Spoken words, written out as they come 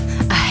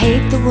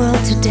hate the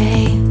world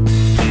today.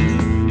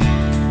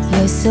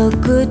 You're so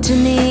good to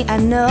me, I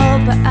know,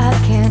 but I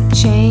can't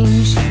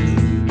change.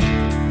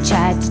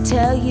 Tried to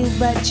tell you,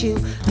 but you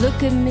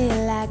look at me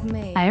like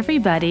me. Hi,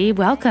 everybody.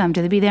 Welcome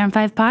to the Be There in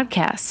 5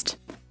 podcast.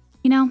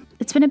 You know,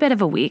 it's been a bit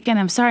of a week, and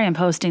I'm sorry I'm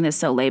posting this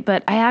so late,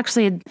 but I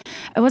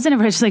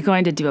wasn't originally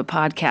going to do a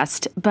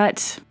podcast,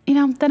 but,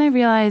 then I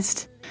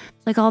realized,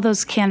 like all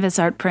those canvas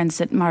art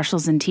prints at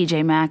Marshalls and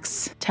TJ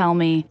Maxx tell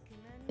me,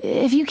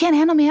 if you can't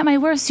handle me at my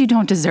worst, you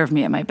don't deserve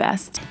me at my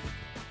best.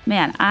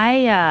 Man,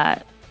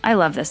 I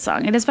love this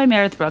song. It is by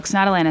Meredith Brooks,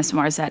 not Alanis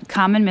Morissette.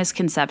 Common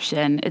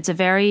misconception. It's a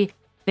very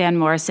Van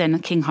Morrison,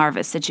 King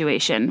Harvest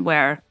situation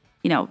where,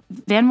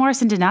 Van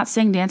Morrison did not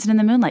sing Dancing in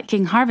the Moonlight.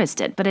 King Harvest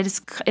did, but it is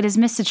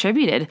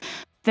misattributed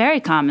very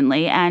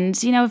commonly. And,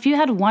 if you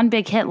had one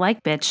big hit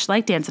like Bitch,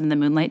 like Dancing in the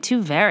Moonlight,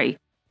 two very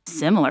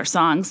similar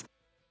songs,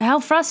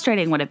 how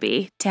frustrating would it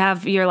be to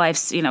have your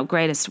life's,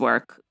 greatest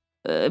work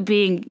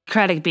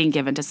credit being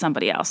given to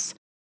somebody else?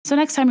 So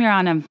next time you're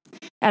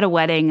at a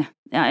wedding,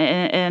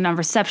 in a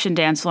reception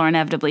dance floor,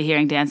 inevitably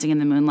hearing Dancing in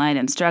the Moonlight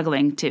and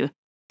struggling to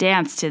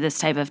dance to this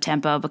type of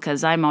tempo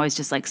because I'm always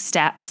just like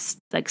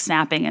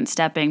snapping and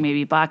stepping,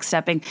 maybe box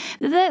stepping.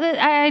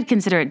 I'd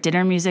consider it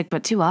dinner music,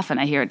 but too often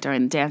I hear it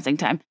during the dancing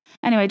time.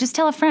 Anyway, just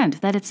tell a friend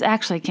that it's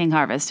actually King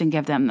Harvest and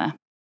give them the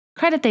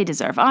credit they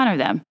deserve. Honor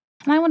them.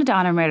 And I wanted to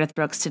honor Meredith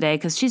Brooks today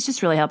because she's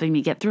just really helping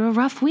me get through a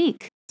rough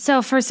week.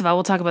 So first of all,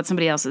 we'll talk about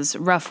somebody else's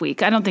rough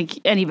week. I don't think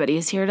anybody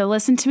is here to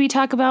listen to me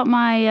talk about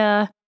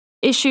my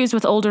issues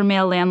with older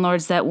male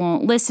landlords that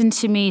won't listen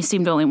to me,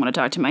 seem to only want to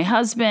talk to my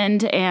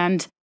husband,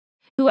 and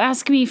who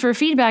ask me for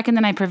feedback, and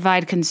then I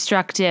provide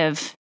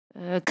constructive,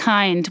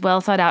 kind,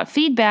 well-thought-out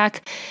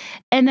feedback,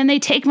 and then they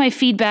take my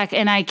feedback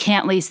and I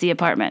can't lease the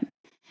apartment.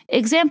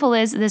 Example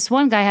is, this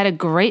one guy had a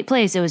great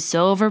place. It was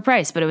so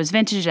overpriced, but it was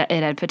vintage. It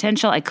had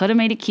potential. I could have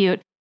made it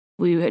cute.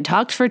 We had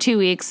talked for 2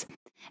 weeks,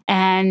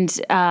 and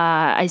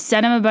I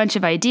sent him a bunch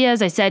of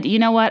ideas. I said, you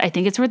know what? I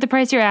think it's worth the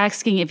price you're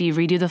asking if you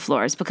redo the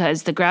floors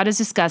because the grout is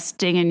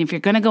disgusting, and if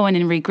you're going to go in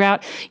and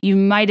regrout, you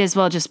might as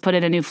well just put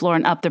in a new floor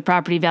and up the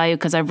property value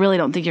because I really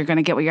don't think you're going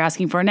to get what you're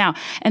asking for now.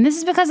 And this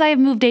is because I have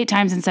moved 8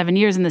 times in 7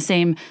 years in the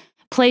same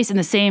place, in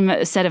the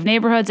same set of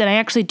neighborhoods, and I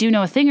actually do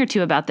know a thing or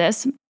two about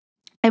this.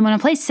 And when a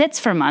place sits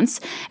for months,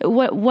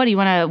 what do you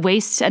want to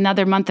waste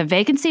another month of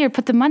vacancy or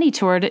put the money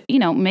toward,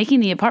 making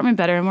the apartment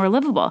better and more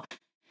livable?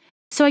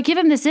 So I give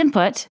him this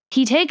input.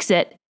 He takes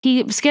it.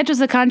 He schedules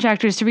the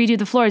contractors to redo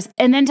the floors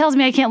and then tells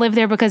me I can't live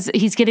there because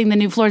he's getting the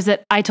new floors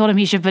that I told him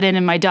he should put in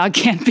and my dog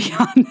can't be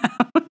on them.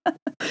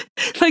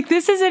 Like,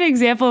 this is an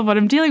example of what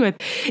I'm dealing with.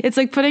 It's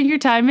like putting your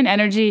time and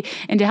energy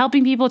into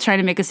helping people, trying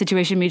to make a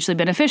situation mutually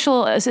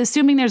beneficial,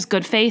 assuming there's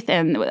good faith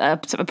and a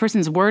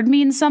person's word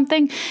means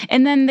something.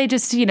 And then they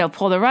just,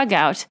 pull the rug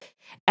out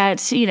at,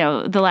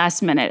 the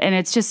last minute. And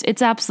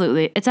it's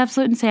absolute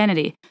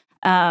insanity.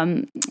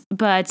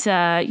 But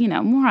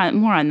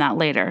more on that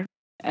later.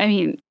 I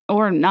mean,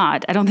 or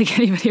not. I don't think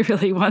anybody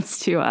really wants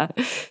to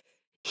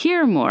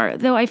hear more,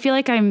 though. I feel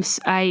like I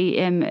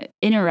am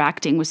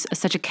interacting with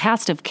such a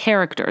cast of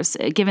characters,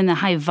 given the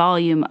high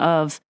volume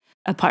of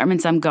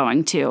apartments I'm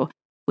going to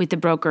with the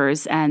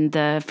brokers and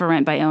the for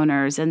rent by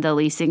owners and the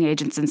leasing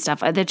agents and stuff.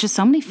 There's just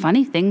so many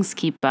funny things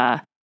keep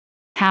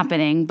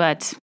happening.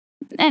 But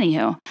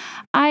anywho,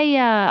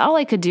 all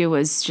I could do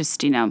was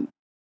just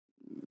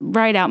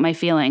write out my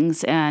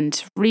feelings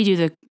and redo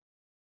the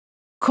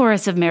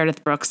chorus of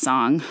Meredith Brooks'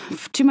 song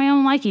to my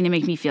own liking to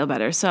make me feel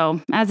better.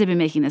 So as I've been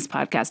making this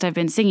podcast, I've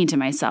been singing to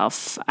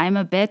myself, I'm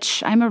a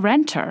bitch, I'm a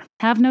renter,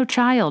 have no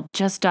child,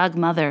 just dog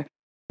mother,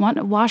 want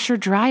a washer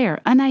dryer,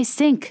 a nice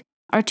sink,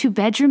 are 2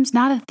 bedrooms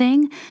not a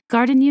thing,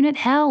 garden unit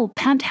hell,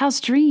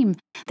 penthouse dream,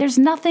 there's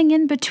nothing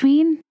in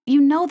between,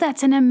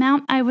 that's an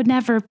amount I would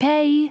never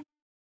pay.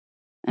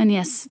 And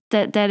yes,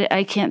 that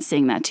I can't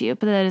sing that to you,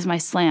 but that is my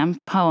slam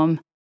poem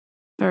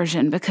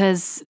version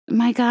because,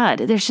 my God,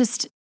 there's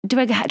just, do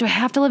I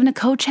have to live in a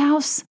coach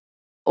house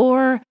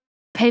or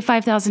pay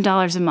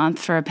 $5,000 a month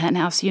for a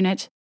penthouse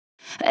unit?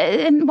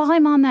 And while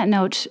I'm on that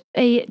note,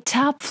 a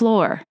top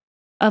floor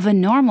of a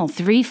normal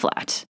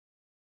 3-flat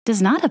does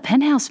not a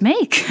penthouse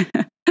make.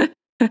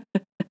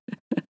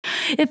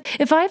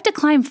 If I have to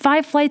climb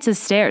 5 flights of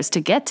stairs to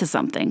get to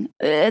something,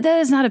 that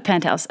is not a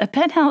penthouse. A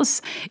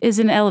penthouse is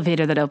an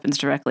elevator that opens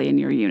directly in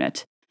your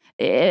unit.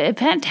 A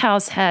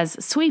penthouse has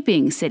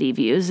sweeping city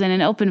views and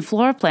an open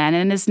floor plan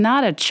and is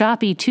not a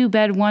choppy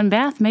 2-bed,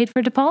 1-bath made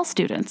for DePaul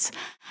students.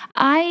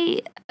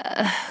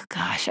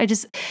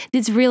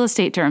 These real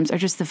estate terms are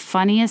just the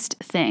funniest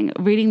thing.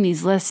 Reading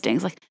these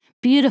listings, like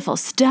beautiful,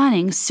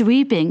 stunning,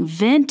 sweeping,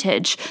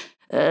 vintage,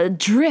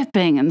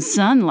 dripping in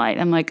sunlight.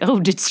 I'm like,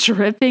 oh, it's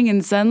dripping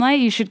in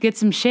sunlight? You should get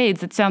some shades.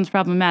 That sounds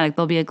problematic.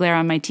 There'll be a glare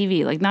on my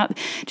TV.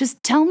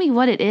 Just tell me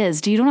what it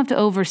is. You don't have to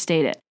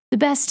overstate it. The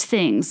best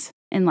things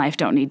in life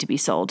don't need to be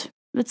sold.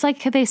 It's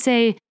like they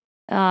say,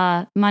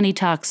 money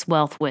talks,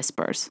 wealth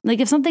whispers. Like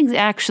if something's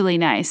actually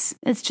nice,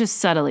 it's just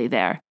subtly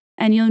there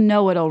and you'll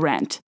know it'll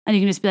rent. And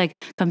you can just be like,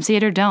 come see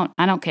it or don't.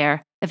 I don't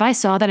care. If I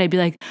saw that, I'd be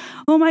like,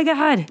 oh my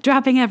God,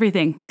 dropping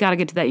everything. Got to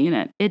get to that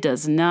unit. It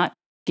does not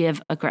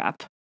give a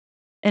crap.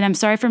 And I'm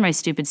sorry for my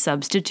stupid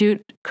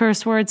substitute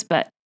curse words,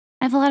 but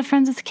I have a lot of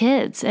friends with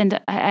kids,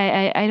 and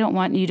I don't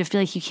want you to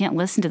feel like you can't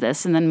listen to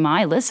this, and then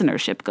my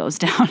listenership goes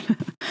down.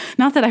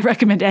 Not that I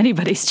recommend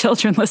anybody's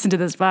children listen to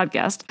this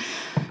podcast,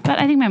 but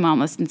I think my mom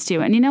listens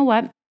too. And you know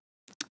what?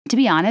 To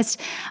be honest,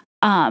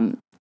 I'm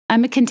a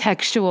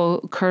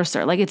contextual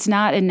cursor. Like, it's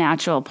not a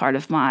natural part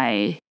of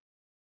my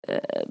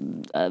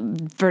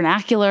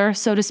vernacular,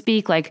 so to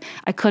speak. Like,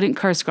 I couldn't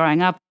curse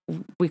growing up.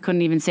 We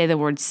couldn't even say the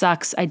word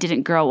sucks. I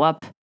didn't grow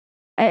up.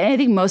 I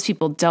think most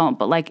people don't,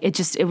 but like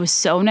it was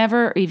so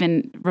never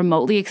even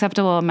remotely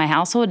acceptable in my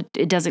household.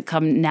 It doesn't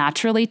come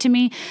naturally to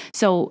me.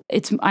 So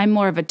I'm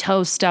more of a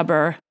toe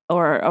stubber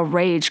or a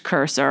rage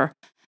cursor,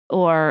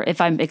 or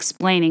if I'm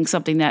explaining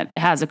something that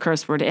has a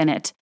curse word in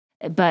it.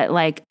 But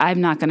like,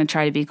 I'm not going to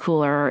try to be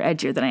cooler or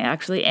edgier than I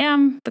actually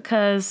am,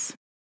 because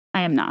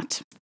I am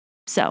not.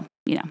 So,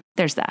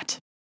 there's that.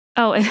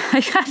 Oh, and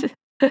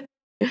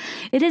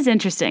it is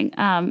interesting.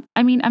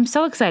 I mean, I'm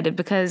so excited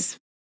because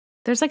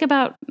there's like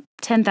about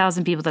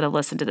 10,000 people that have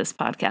listened to this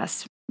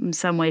podcast in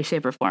some way,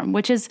 shape, or form,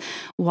 which is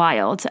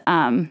wild.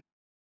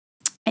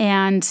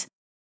 It's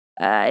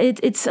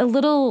a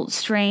little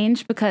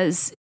strange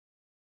because,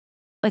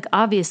 like,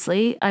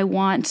 obviously,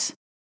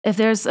 if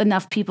there's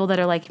enough people that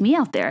are like me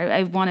out there,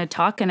 I want to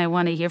talk and I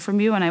want to hear from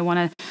you, and I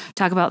want to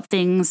talk about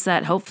things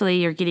that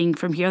hopefully you're getting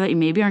from here that you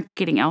maybe aren't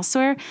getting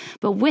elsewhere.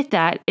 But with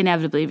that,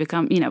 inevitably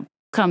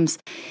comes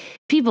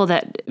people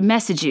that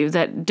message you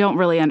that don't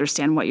really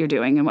understand what you're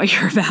doing and what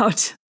you're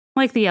about.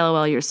 Like the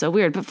LOL, you're so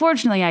weird. But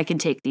fortunately, I can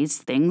take these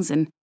things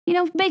and,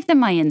 make them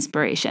my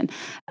inspiration.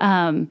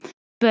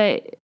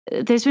 But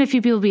there's been a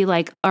few people be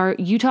like,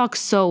 you talk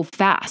so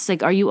fast.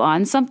 Like, are you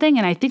on something?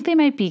 And I think they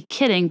might be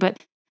kidding. But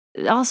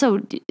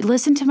also,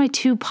 listen to my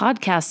 2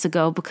 podcasts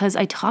ago, because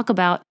I talk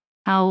about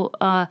how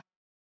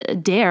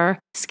Dare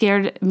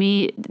scared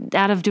me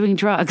out of doing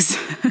drugs.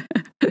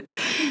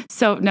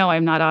 So no,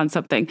 I'm not on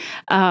something.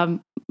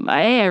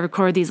 I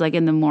record these like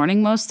in the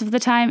morning most of the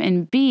time.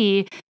 And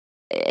B,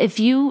 if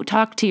you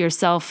talk to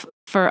yourself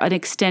for an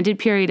extended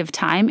period of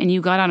time and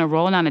you got on a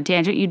roll and on a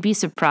tangent, you'd be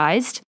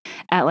surprised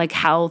at like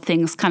how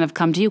things kind of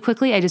come to you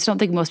quickly. I just don't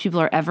think most people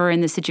are ever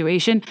in this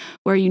situation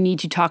where you need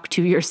to talk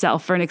to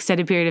yourself for an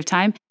extended period of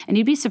time. And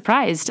you'd be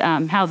surprised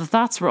how the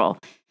thoughts roll.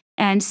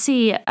 And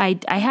C, I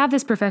have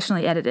this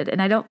professionally edited,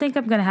 and I don't think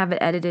I'm going to have it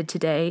edited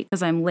today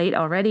because I'm late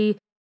already.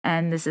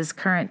 And this is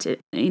current,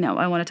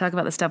 I want to talk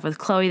about the stuff with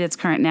Chloe that's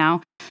current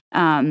now.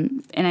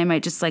 And I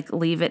might just like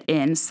leave it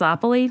in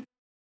sloppily.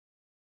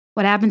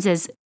 What happens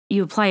is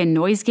you apply a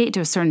noise gate to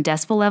a certain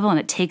decibel level and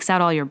it takes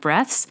out all your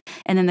breaths.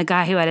 And then the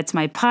guy who edits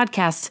my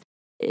podcast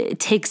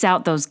takes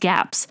out those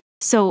gaps.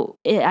 So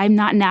I'm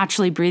not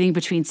naturally breathing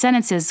between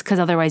sentences, because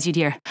otherwise you'd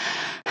hear,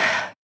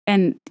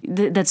 and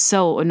that's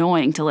so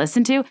annoying to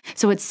listen to.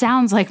 So it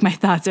sounds like my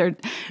thoughts are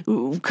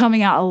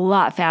coming out a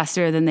lot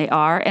faster than they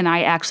are. And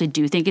I actually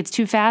do think it's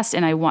too fast,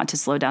 and I want to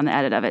slow down the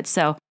edit of it.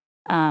 So,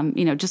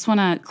 just want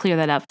to clear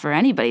that up for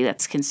anybody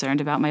that's concerned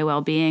about my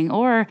well-being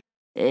or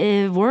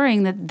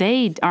worrying that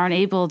they aren't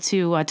able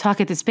to talk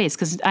at this pace,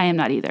 because I am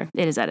not either.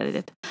 It is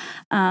edited.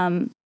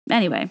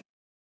 Anyway,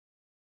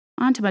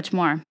 on to much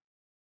more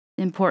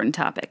important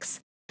topics.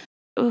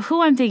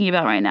 Who I'm thinking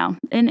about right now,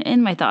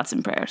 in my thoughts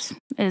and prayers,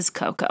 is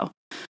Coco.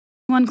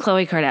 One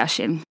Khloe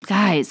Kardashian.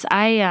 Guys,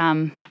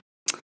 I've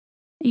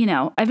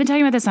been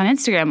talking about this on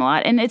Instagram a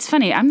lot, and it's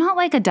funny. I'm not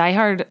like a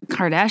diehard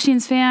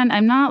Kardashians fan.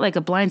 I'm not like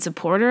a blind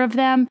supporter of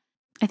them.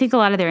 I think a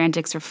lot of their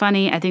antics are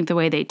funny. I think the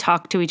way they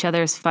talk to each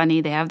other is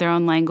funny. They have their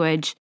own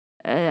language.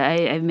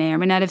 I may or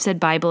may not have said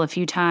Bible a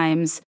few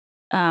times.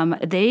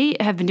 They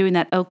have been doing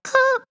that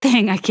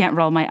thing. I can't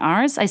roll my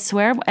R's. I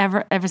swear,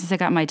 ever since I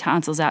got my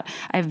tonsils out,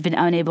 I've been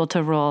unable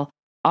to roll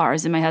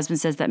R's. And my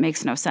husband says that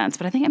makes no sense,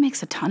 but I think it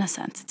makes a ton of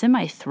sense. It's in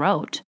my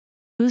throat.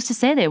 Who's to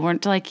say they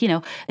weren't like,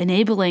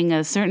 enabling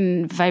a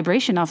certain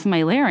vibration off of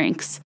my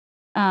larynx?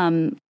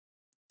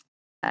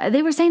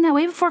 They were saying that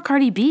way before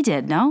Cardi B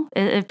did, no?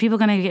 If people are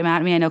going to get mad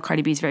at me, I know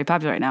Cardi B is very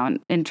popular right now.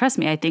 And trust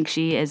me, I think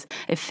she is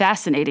a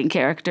fascinating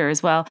character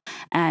as well.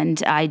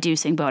 And I do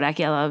sing Bodak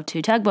Yellow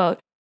to Tugboat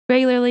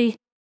regularly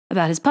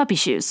about his puppy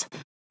shoes.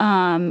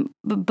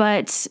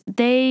 But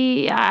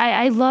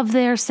I love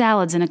their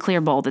salads in a clear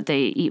bowl that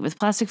they eat with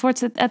plastic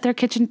forks at their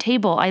kitchen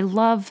table. I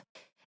love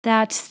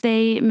that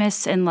they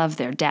miss and love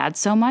their dad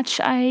so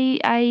much.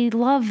 I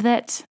love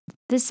that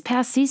this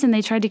past season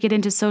they tried to get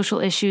into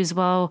social issues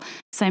while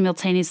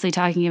simultaneously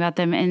talking about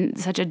them in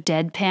such a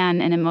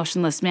deadpan and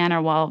emotionless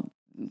manner, while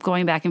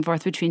going back and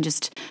forth between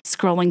just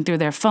scrolling through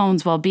their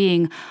phones while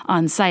being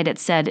on site at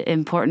said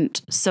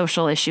important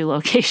social issue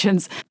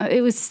locations. I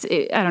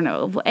don't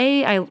know.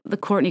 The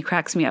Kourtney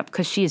cracks me up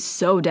because she is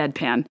so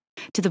deadpan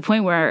to the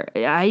point where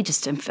I'm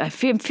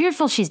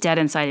fearful she's dead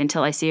inside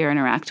until I see her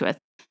interact with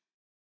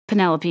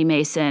Penelope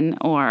Mason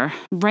or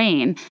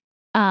Rain.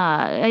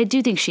 I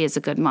do think she is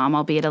a good mom,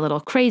 albeit a little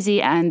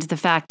crazy. And the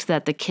fact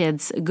that the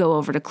kids go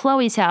over to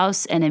Chloe's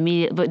house and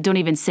immediately, but don't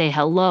even say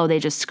hello, they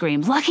just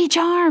scream "Lucky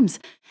Charms"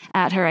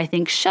 at her, I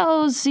think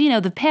shows,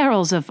 the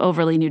perils of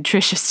overly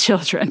nutritious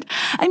children.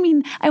 I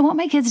mean, I want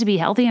my kids to be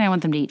healthy and I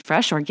want them to eat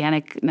fresh,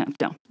 organic. No,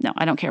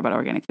 I don't care about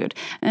organic food.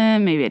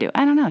 Maybe I do.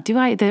 I don't know. Do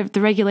I? The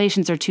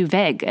regulations are too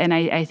vague. And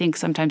I think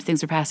sometimes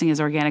things are passing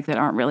as organic that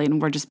aren't really,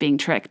 and we're just being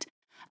tricked.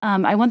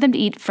 I want them to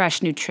eat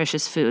fresh,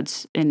 nutritious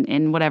foods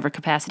in whatever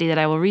capacity that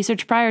I will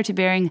research prior to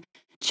bearing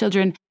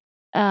children.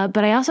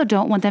 But I also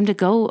don't want them to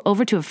go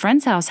over to a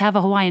friend's house, have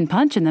a Hawaiian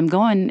punch, and them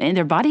and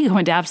their body go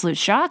into absolute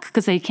shock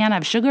because they can't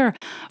have sugar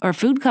or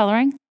food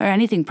coloring or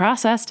anything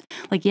processed.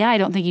 Like, yeah, I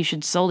don't think you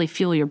should solely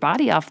fuel your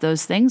body off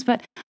those things,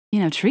 but,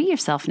 treat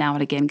yourself now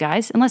and again,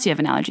 guys, unless you have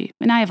an allergy.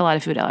 And I have a lot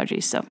of food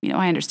allergies, so,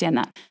 I understand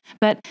that.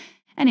 But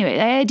anyway,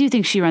 I do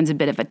think she runs a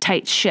bit of a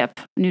tight ship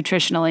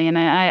nutritionally, and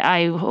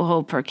I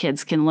hope her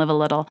kids can live a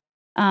little.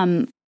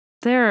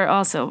 There are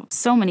also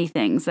so many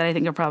things that I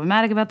think are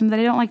problematic about them that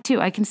I don't like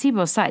too. I can see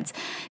both sides.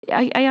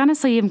 I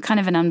honestly am kind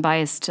of an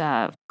unbiased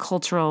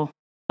cultural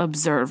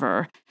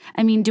observer.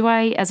 I mean, do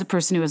I, as a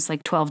person who has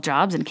like 12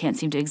 jobs and can't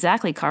seem to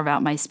exactly carve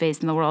out my space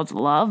in the world,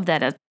 love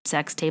that a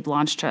sex tape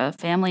launched a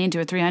family into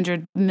a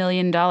 $300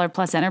 million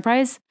plus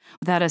enterprise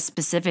without a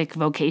specific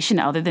vocation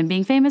other than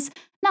being famous?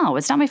 No,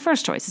 it's not my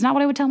first choice. It's not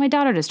what I would tell my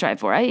daughter to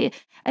strive for. I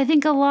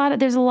think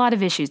there's a lot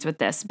of issues with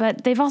this,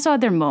 but they've also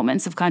had their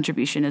moments of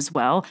contribution as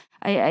well.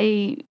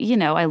 I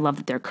love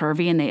that they're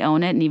curvy and they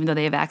own it. And even though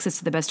they have access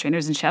to the best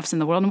trainers and chefs in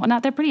the world and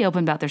whatnot, they're pretty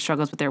open about their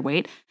struggles with their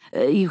weight.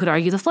 You could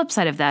argue the flip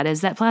side of that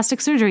is that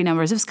plastic surgery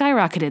numbers have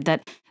skyrocketed,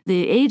 that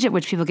the age at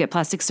which people get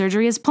plastic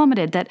surgery has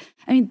plummeted.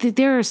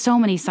 There are so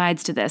many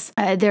sides to this.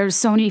 There's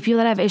so many people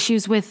that have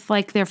issues with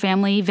like their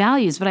family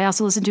values, but I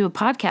also listened to a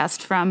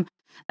podcast from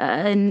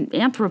an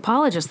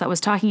anthropologist that was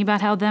talking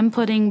about how them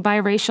putting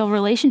biracial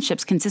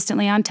relationships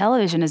consistently on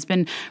television has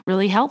been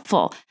really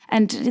helpful.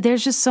 And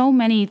there's just so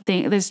many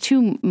things. There's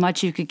too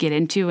much you could get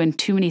into and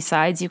too many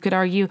sides you could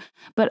argue.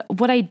 But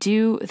what I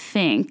do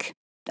think,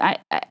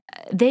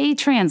 they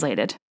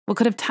translated what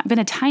could have been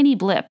a tiny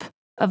blip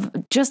of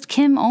just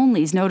Kim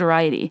Only's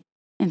notoriety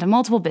into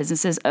multiple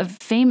businesses, a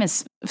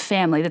famous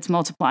family that's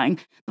multiplying,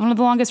 one of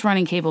the longest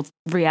running cable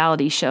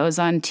reality shows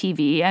on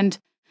TV, and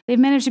they've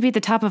managed to be at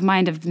the top of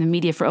mind of the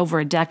media for over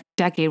a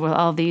decade with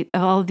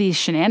all these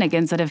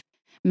shenanigans that have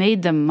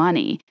made them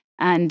money.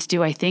 And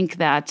do I think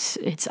that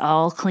it's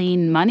all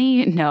clean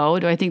money? No.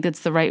 Do I think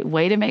that's the right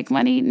way to make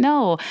money?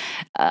 No.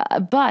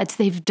 But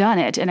they've done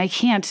it, and I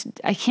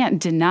can't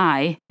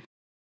deny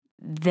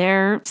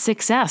their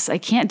success. I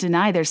can't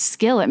deny their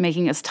skill at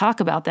making us talk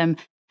about them.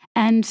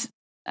 And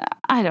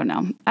I don't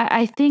know.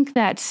 I think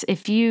that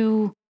if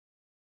you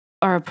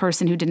are a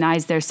person who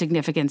denies their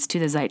significance to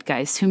the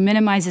zeitgeist, who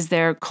minimizes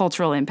their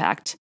cultural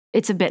impact,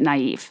 it's a bit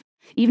naive.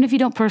 Even if you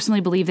don't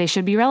personally believe they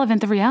should be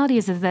relevant, the reality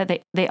is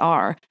that they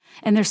are.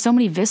 And there's so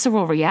many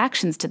visceral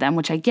reactions to them,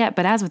 which I get.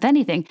 But as with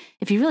anything,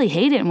 if you really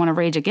hate it and want to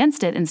rage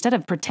against it, instead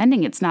of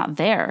pretending it's not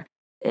there,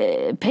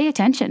 pay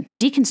attention,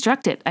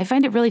 deconstruct it. I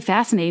find it really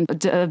fascinating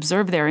to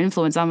observe their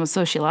influence almost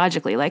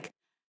sociologically. Like,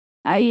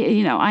 I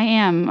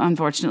am,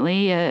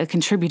 unfortunately, a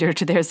contributor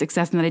to their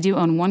success in that I do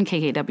own one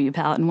KKW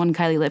palette and one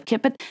Kylie lip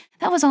kit, but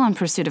that was all in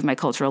pursuit of my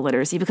cultural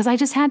literacy because I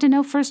just had to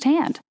know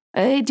firsthand.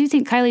 I do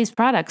think Kylie's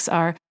products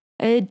are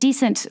a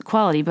decent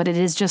quality, but it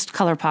is just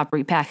ColourPop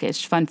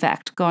repackaged. Fun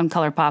fact, go on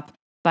ColourPop,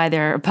 buy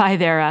their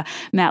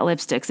matte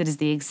lipsticks. It is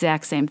the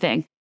exact same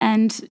thing.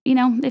 And,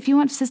 if you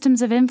want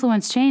systems of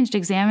influence changed,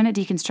 examine it,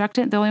 deconstruct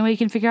it. The only way you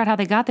can figure out how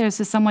they got there is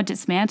to somewhat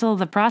dismantle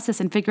the process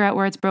and figure out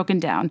where it's broken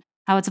down,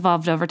 how it's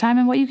evolved over time,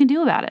 and what you can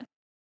do about it.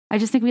 I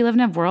just think we live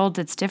in a world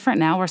that's different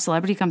now, where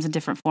celebrity comes in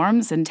different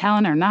forms and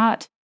talent or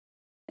not.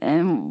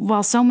 And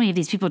while so many of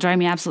these people drive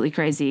me absolutely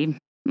crazy,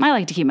 I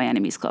like to keep my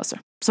enemies closer.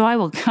 So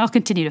I'll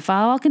continue to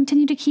follow. I'll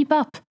continue to keep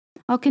up.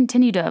 I'll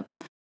continue to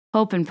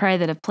hope and pray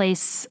that a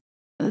place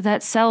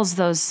that sells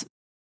those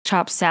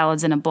chopped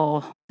salads in a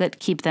bowl that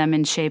keep them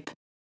in shape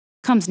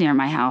comes near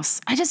my house.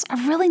 I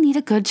really need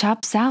a good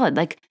chopped salad.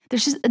 Like,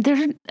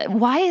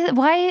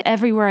 why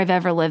everywhere I've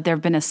ever lived, there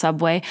have been a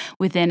Subway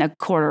within a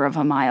quarter of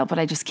a mile, but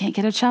I just can't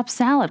get a chopped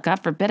salad.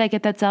 God forbid I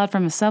get that salad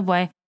from a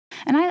Subway.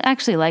 And I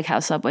actually like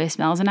how Subway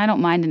smells, and I don't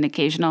mind an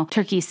occasional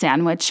turkey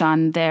sandwich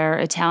on their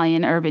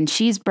Italian urban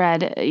cheese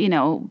bread,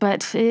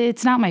 but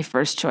it's not my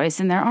first choice,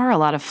 and there are a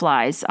lot of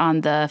flies on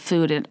the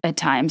food at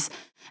times.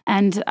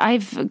 And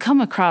I've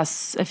come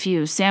across a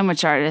few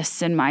sandwich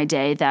artists in my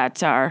day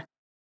that are,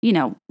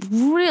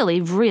 really,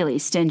 really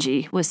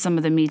stingy with some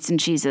of the meats and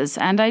cheeses,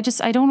 and I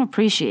don't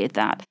appreciate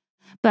that.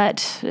 But,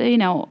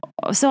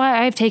 so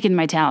I've taken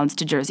my talents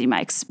to Jersey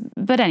Mike's.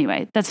 But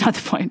anyway, that's not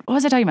the point. What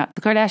was I talking about?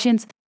 The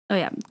Kardashians? Oh,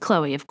 yeah,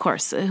 Khloe, of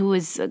course, who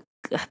is,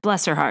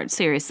 bless her heart,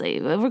 seriously,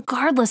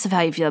 regardless of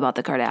how you feel about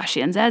the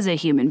Kardashians as a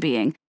human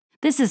being,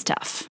 this is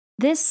tough.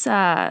 This,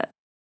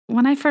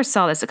 when I first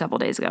saw this a couple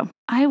days ago,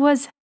 I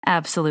was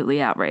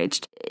absolutely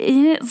outraged.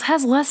 It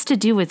has less to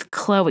do with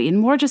Khloe and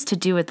more just to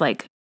do with,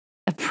 like,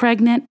 a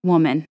pregnant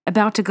woman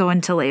about to go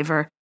into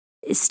labor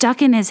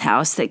stuck in his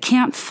house, that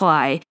can't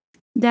fly,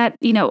 that,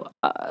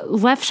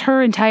 left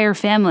her entire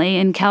family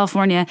in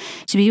California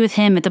to be with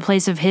him at the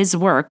place of his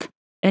work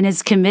and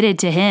is committed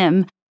to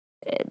him.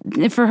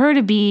 For her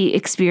to be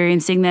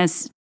experiencing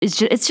this,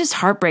 it's just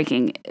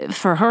heartbreaking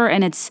for her,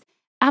 and it's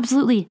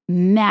absolutely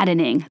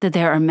maddening that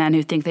there are men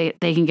who think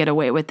they can get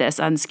away with this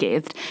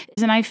unscathed.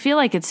 And I feel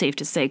like it's safe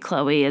to say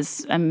Khloe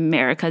is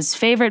America's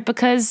favorite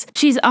because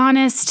she's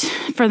honest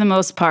for the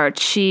most part.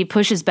 She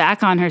pushes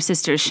back on her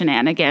sister's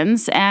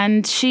shenanigans,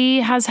 and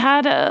she's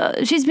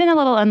been a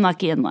little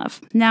unlucky in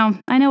love. Now,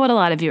 I know what a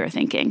lot of you are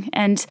thinking,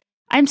 and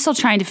I'm still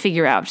trying to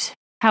figure out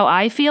how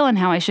I feel and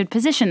how I should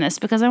position this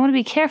because I want to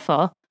be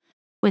careful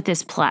with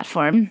this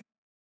platform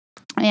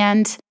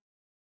and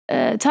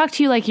talk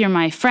to you like you're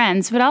my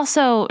friends, but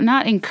also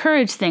not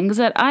encourage things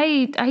that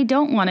I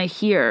don't want to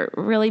hear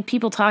really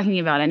people talking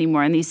about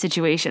anymore in these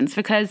situations,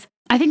 because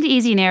I think the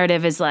easy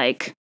narrative is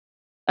like,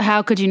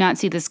 how could you not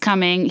see this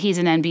coming? He's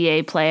an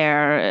NBA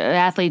player.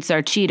 Athletes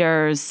are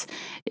cheaters.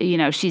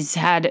 She's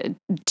had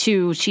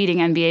 2 cheating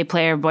NBA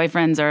player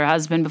boyfriends or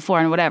husband before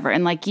and whatever.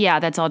 And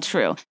yeah, that's all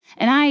true.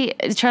 And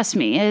trust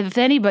me, if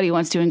anybody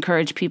wants to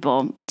encourage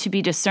people to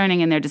be discerning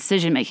in their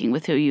decision-making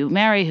with who you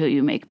marry, who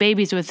you make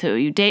babies with, who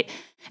you date,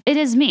 it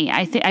is me.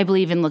 I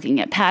believe in looking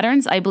at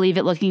patterns. I believe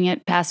in looking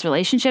at past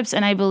relationships.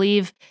 And I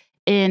believe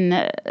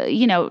in,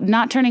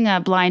 not turning a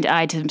blind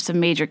eye to some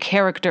major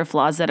character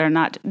flaws that are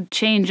not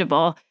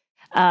changeable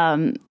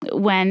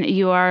when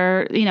you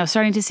are,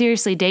 starting to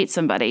seriously date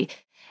somebody.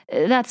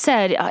 That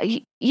said,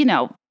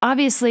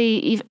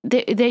 obviously,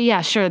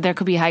 yeah, sure, there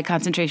could be a high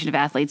concentration of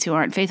athletes who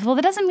aren't faithful.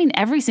 That doesn't mean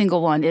every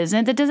single one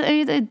isn't.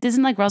 It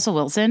isn't like Russell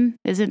Wilson,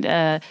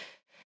 isn't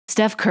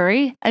Steph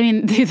Curry. I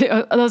mean,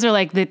 those are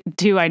like the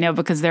 2 I know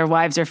because their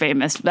wives are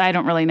famous. I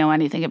don't really know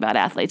anything about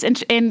athletes.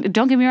 And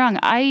don't get me wrong,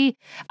 I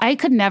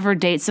could never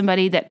date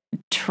somebody that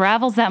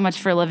travels that much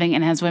for a living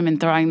and has women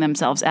throwing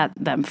themselves at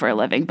them for a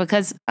living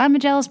because I'm a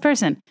jealous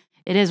person.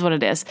 It is what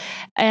it is.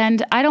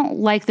 And I don't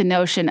like the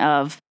notion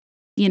of,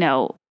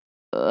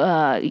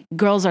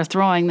 girls are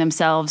throwing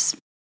themselves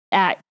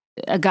at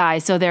a guy,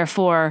 so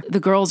therefore the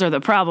girls are the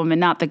problem and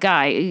not the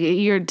guy.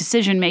 You're a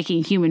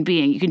decision-making human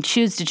being. You can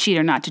choose to cheat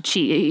or not to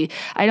cheat.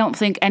 I don't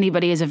think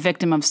anybody is a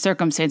victim of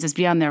circumstances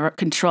beyond their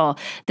control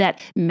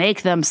that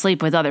make them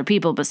sleep with other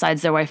people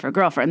besides their wife or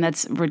girlfriend.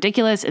 That's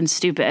ridiculous and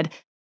stupid.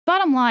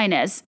 Bottom line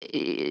is,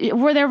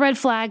 were there red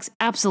flags?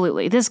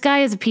 Absolutely. This guy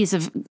is a piece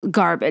of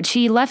garbage.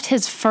 He left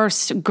his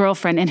first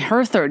girlfriend in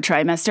her 3rd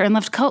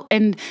trimester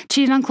and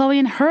cheated on Khloe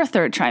in her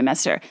 3rd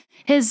trimester.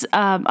 His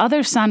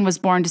other son was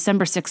born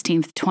December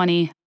 16th,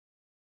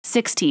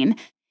 2016.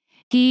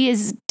 He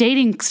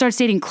starts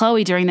dating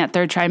Khloe during that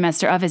 3rd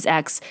trimester of his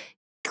ex.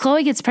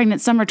 Khloe gets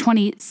pregnant summer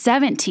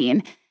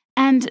 2017.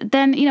 And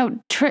then,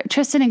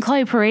 Tristan and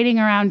Khloe parading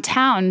around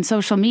town,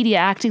 social media,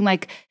 acting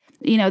like,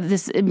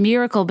 this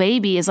miracle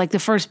baby is like the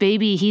first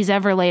baby he's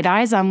ever laid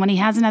eyes on when he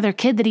has another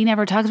kid that he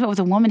never talks about with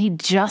a woman he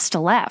just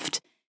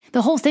left.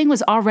 The whole thing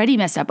was already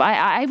messed up.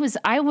 I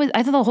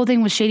thought the whole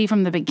thing was shady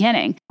from the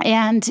beginning.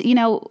 And,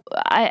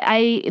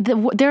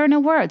 there are no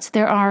words.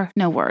 There are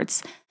no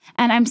words.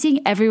 And I'm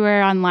seeing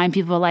everywhere online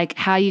people like,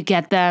 how you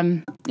get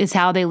them is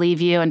how they leave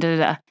you and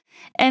da-da-da.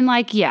 And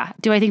yeah,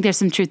 do I think there's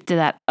some truth to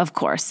that? Of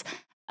course.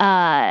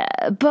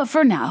 But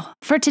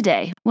for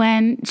today,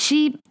 when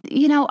she,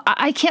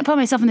 I can't put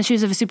myself in the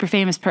shoes of a super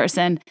famous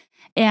person.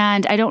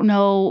 And I don't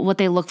know what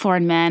they look for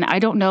in men. I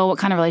don't know what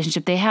kind of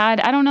relationship they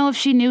had. I don't know if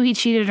she knew he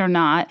cheated or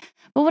not.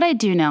 But what I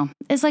do know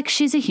is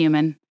she's a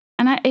human.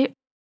 And I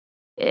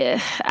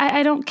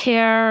don't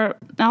care.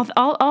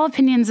 All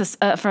opinions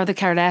for the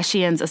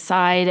Kardashians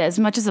aside, as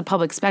much as a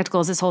public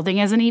spectacle as this whole thing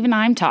is, and even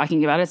I'm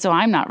talking about it, so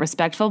I'm not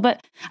respectful.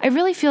 But I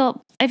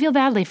feel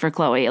badly for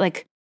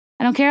Khloe.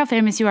 I don't care how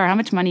famous you are, how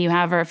much money you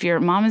have, or if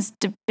your mom is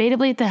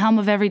debatably at the helm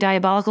of every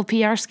diabolical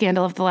PR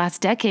scandal of the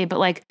last decade.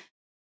 But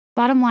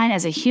bottom line,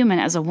 as a human,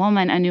 as a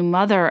woman, a new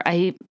mother,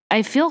 I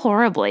feel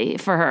horribly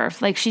for her.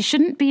 She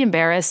shouldn't be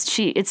embarrassed.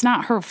 It's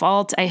not her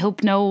fault. I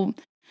hope no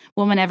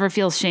woman ever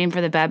feels shame for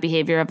the bad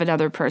behavior of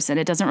another person.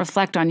 It doesn't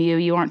reflect on you.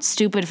 You aren't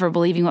stupid for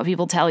believing what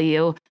people tell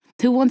you.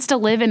 Who wants to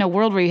live in a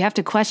world where you have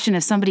to question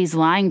if somebody's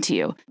lying to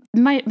you?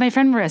 My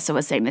friend Marissa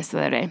was saying this the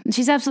other day, and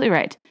she's absolutely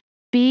right.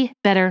 Be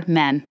better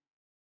men.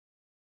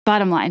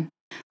 Bottom line,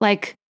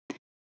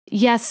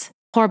 yes,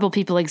 horrible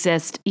people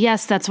exist.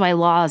 Yes, that's why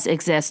laws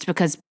exist,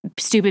 because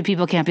stupid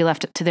people can't be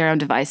left to their own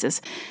devices.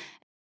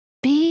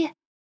 Be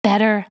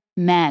better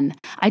men.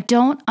 I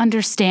don't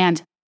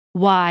understand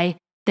why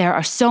there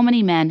are so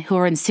many men who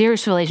are in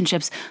serious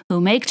relationships,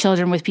 who make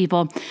children with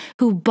people,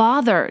 who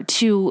bother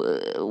to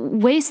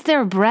waste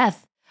their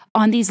breath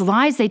on these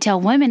lies they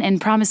tell women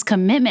and promise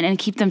commitment and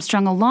keep them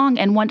strung along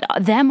and want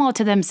them all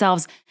to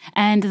themselves.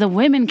 And the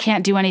women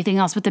can't do anything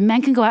else, but the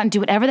men can go out and do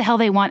whatever the hell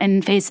they want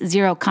and face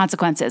 0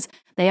 consequences.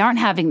 They aren't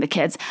having the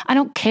kids. I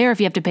don't care if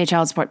you have to pay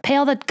child support. Pay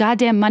all the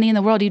goddamn money in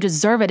the world. You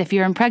deserve it if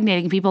you're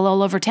impregnating people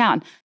all over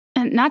town.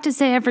 And not to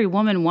say every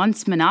woman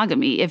wants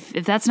monogamy. If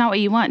that's not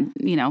what you want,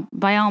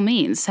 by all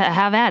means,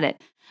 have at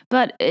it.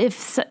 But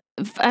if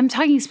I'm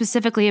talking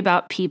specifically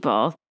about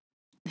people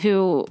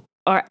who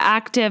are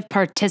active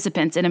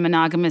participants in a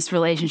monogamous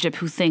relationship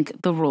who think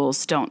the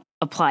rules don't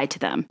apply to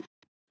them.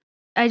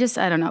 I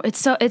don't know. It's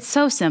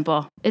so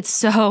simple. It's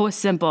so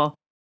simple.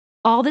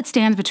 All that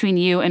stands between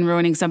you and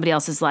ruining somebody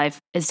else's life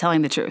is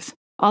telling the truth.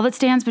 All that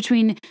stands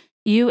between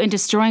you and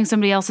destroying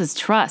somebody else's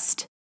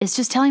trust is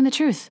just telling the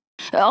truth.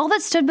 All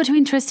that stood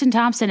between Tristan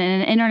Thompson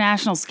and an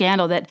international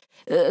scandal that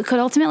could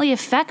ultimately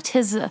affect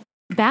his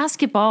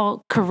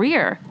basketball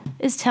career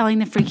is telling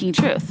the freaking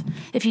truth.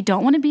 If you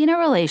don't want to be in a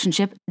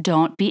relationship,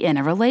 don't be in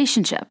a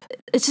relationship.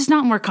 It's just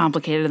not more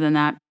complicated than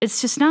that. It's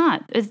just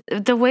not.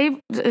 The way,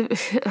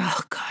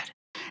 oh God.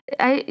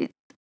 I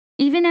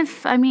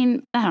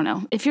don't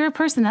know. If you're a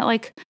person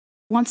that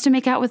wants to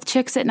make out with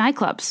chicks at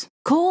nightclubs,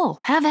 cool,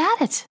 have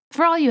at it.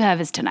 For all you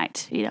have is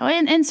tonight,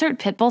 and insert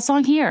Pitbull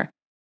song here.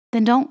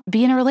 Then don't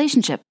be in a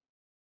relationship.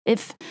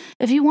 If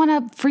you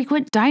want to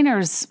frequent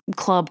diners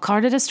club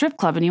card at a strip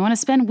club and you want to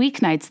spend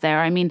weeknights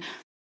there,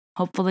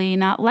 hopefully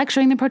not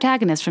lecturing the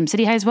protagonist from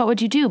City High's What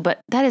Would You Do,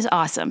 but that is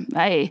awesome.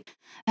 I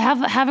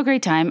have a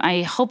great time.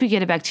 I hope you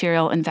get a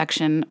bacterial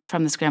infection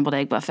from the scrambled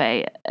egg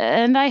buffet,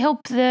 and I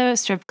hope the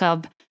strip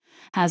club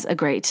has a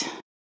great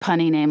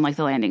punny name like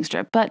the landing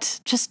strip, but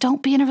just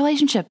don't be in a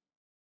relationship.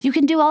 You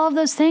can do all of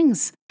those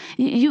things.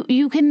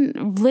 You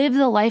can live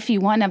the life you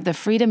want and have the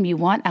freedom you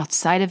want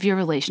outside of your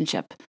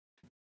relationship.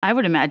 I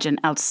would imagine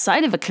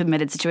outside of a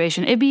committed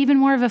situation, it'd be even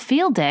more of a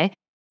field day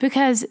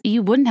because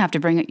you wouldn't have to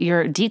bring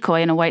your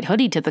decoy in a white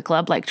hoodie to the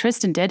club like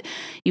Tristan did.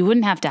 You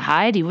wouldn't have to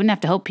hide. You wouldn't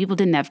have to hope people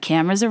didn't have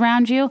cameras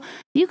around you.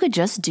 You could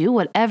just do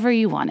whatever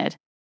you wanted.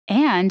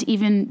 And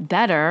even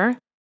better,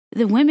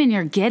 the women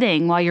you're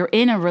getting while you're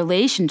in a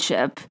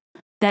relationship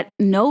that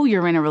know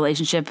you're in a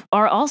relationship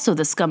are also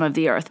the scum of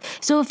the earth.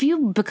 So if you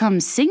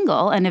become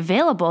single and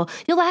available,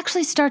 you'll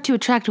actually start to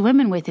attract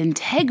women with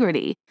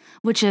integrity,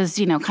 which is,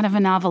 kind of a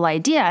novel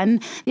idea.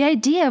 And the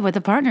idea with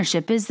a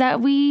partnership is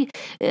that we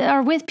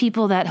are with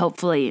people that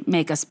hopefully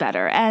make us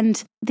better.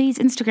 And these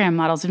Instagram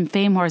models and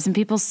fame whores and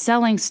people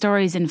selling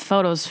stories and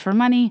photos for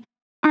money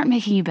aren't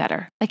making you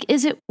better.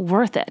 Is it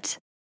worth it?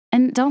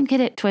 And don't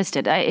get it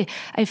twisted. I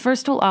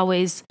first will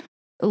always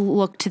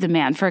look to the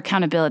man for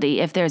accountability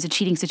if there's a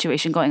cheating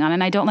situation going on.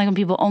 And I don't like when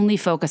people only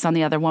focus on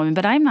the other woman,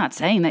 but I'm not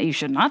saying that you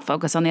should not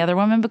focus on the other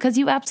woman, because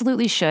you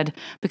absolutely should.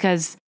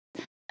 Because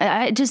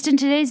just in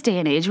today's day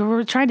and age where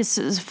we're trying to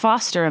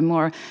foster a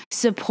more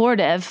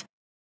supportive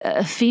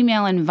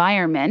female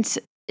environment,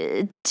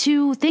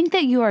 to think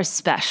that you are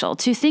special,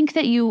 to think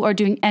that you are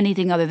doing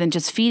anything other than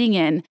just feeding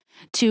in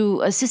to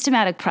a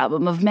systematic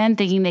problem of men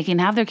thinking they can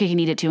have their cake and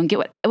eat it too and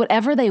get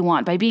whatever they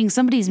want by being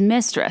somebody's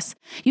mistress.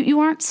 You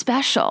aren't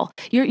special.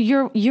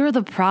 You're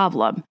the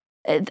problem.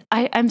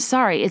 I'm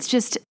sorry. It's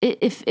just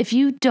if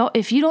you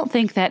don't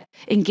think that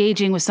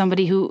engaging with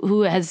somebody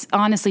who has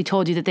honestly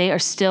told you that they are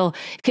still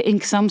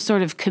in some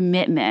sort of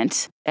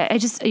commitment,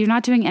 you're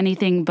not doing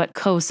anything but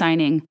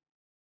co-signing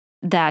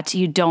that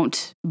you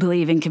don't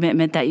believe in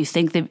commitment, that you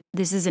think that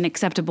this is an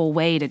acceptable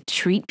way to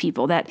treat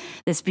people, that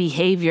this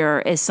behavior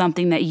is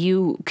something that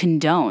you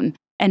condone.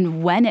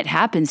 And when it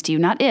happens to you,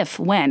 not if,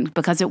 when,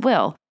 because it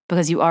will,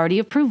 because you already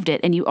approved it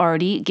and you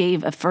already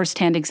gave a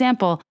firsthand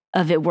example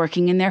of it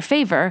working in their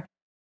favor.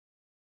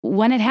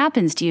 When it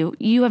happens to you,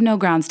 you have no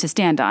grounds to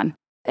stand on.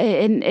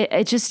 And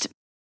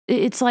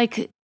it's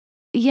like,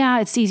 yeah,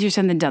 it's easier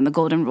said than done. The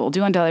golden rule: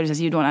 do unto others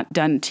as you want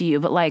done to you.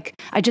 But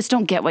I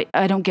don't get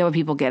what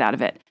people get out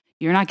of it.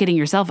 You're not getting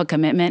yourself a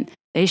commitment.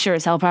 They sure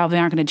as hell probably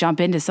aren't going to jump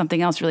into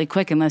something else really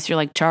quick unless you're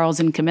like Charles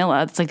and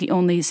Camilla. It's the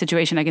only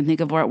situation I can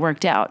think of where it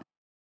worked out.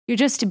 You're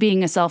just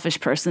being a selfish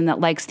person that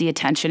likes the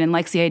attention and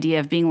likes the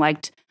idea of being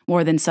liked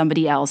more than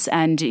somebody else.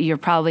 And you're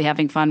probably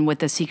having fun with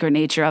the secret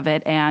nature of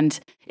it. And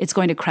it's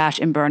going to crash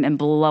and burn and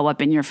blow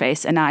up in your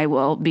face. And I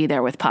will be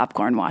there with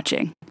popcorn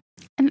watching.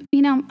 And,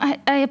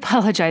 I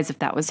apologize if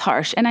that was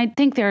harsh. And I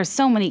think there are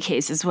so many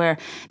cases where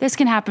this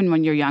can happen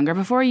when you're younger,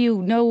 before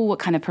you know what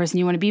kind of person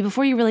you want to be,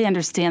 before you really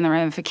understand the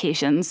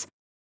ramifications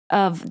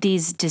of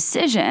these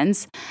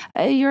decisions.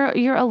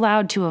 You're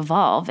allowed to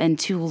evolve and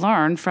to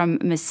learn from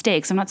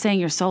mistakes. I'm not saying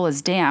your soul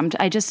is damned.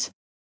 I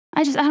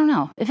don't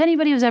know. If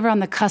anybody was ever on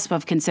the cusp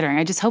of considering,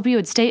 I just hope you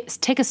would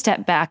take a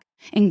step back,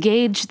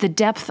 engage the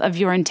depth of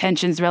your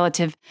intentions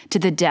relative to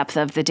the depth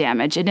of the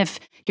damage. And if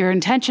your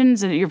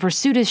intentions and your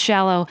pursuit is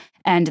shallow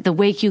and the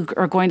wake you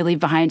are going to leave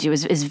behind you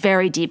is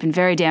very deep and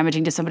very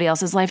damaging to somebody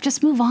else's life,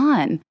 just move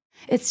on.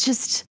 It's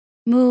just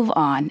move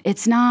on.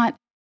 It's not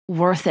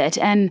worth it.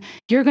 And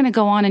you're going to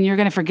go on and you're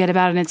going to forget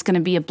about it and it's going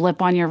to be a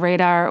blip on your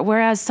radar,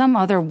 whereas some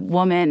other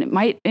woman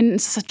and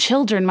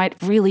children might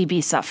really be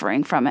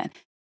suffering from it.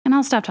 And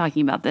I'll stop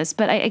talking about this,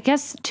 but I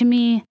guess to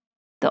me,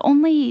 the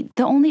only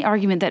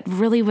argument that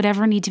really would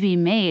ever need to be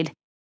made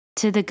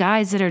to the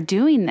guys that are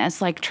doing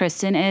this, like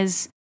Tristan,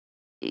 is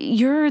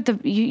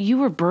you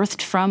were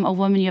birthed from a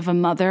woman. You have a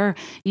mother.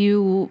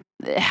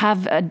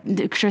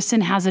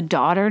 Tristan has a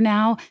daughter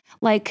now.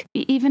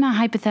 Even a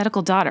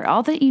hypothetical daughter.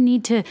 All that you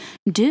need to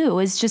do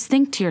is just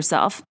think to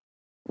yourself,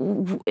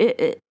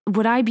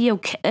 would I be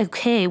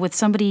okay with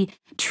somebody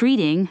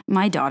treating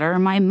my daughter or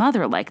my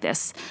mother like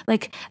this?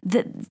 Like,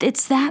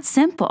 it's that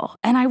simple.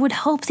 And I would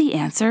hope the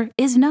answer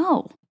is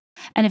no.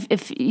 And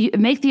if you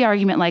make the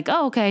argument like,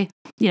 oh, okay,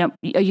 you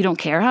don't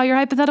care how your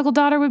hypothetical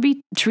daughter would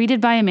be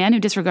treated by a man who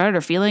disregarded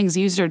her feelings,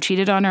 used her,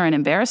 cheated on her, and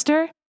embarrassed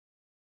her.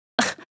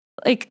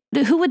 Like,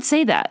 who would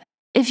say that?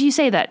 If you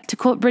say that, to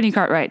quote Brittany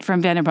Cartwright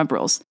from Vanderpump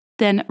Rules,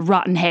 then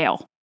rotten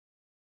hail.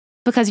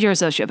 Because you're a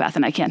sociopath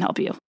and I can't help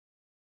you.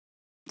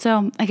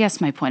 So I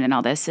guess my point in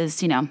all this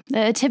is,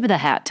 a tip of the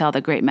hat to all the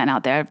great men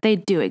out there. They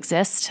do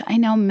exist. I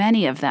know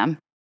many of them.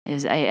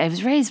 I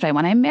was raised by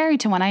one. I'm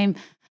married to one. I'm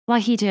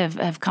lucky to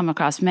have come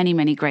across many,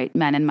 many great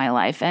men in my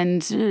life.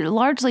 And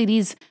largely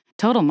these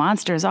total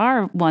monsters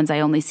are ones I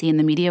only see in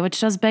the media,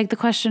 which does beg the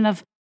question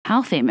of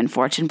how fame and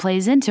fortune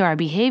plays into our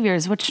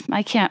behaviors, which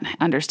I can't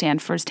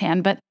understand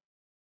firsthand. But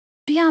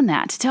beyond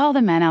that, to all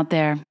the men out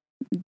there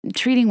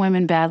treating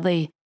women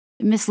badly,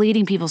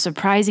 misleading people,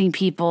 surprising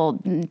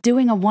people,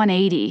 doing a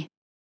 180,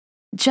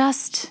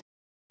 just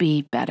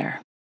be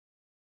better.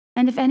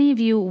 And if any of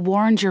you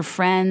warned your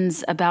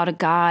friends about a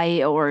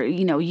guy, or,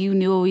 you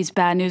knew he was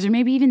bad news, or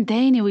maybe even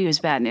they knew he was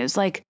bad news,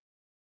 like,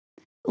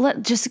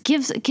 just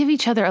give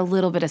each other a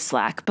little bit of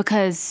slack,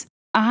 because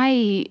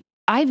I've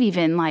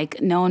even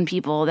known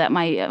people that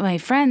my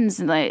friends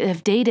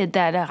have dated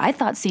that I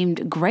thought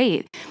seemed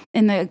great.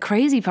 And the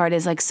crazy part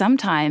is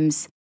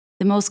sometimes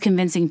the most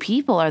convincing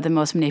people are the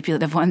most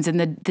manipulative ones, and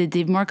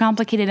the more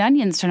complicated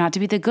onions turn out to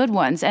be the good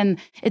ones. And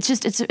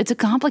it's a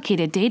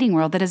complicated dating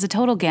world that is a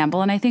total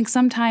gamble. And I think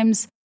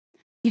sometimes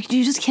you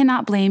just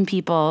cannot blame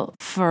people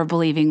for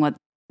believing what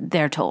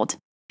they're told.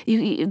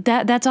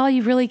 That's all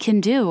you really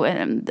can do,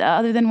 and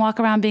other than walk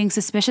around being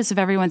suspicious of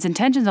everyone's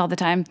intentions all the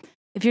time.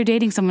 If you're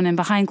dating someone and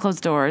behind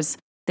closed doors,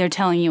 they're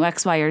telling you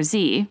X, Y, or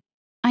Z,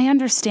 I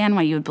understand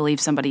why you would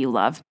believe somebody you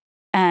love.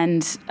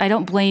 And I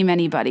don't blame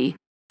anybody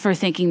for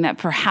thinking that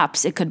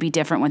perhaps it could be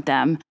different with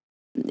them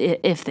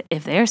if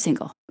they're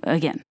single.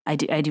 Again, I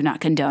do not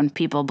condone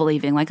people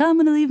believing I'm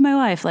going to leave my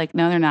wife.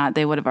 No, they're not.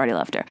 They would have already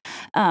left her.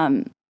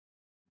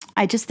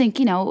 I just think,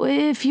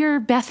 if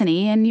you're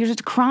Bethany and you're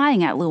just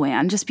crying at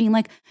Luann, just being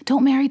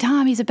don't marry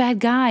Tom, he's a bad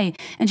guy,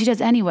 and she does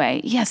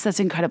anyway, yes,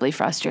 that's incredibly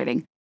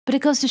frustrating. But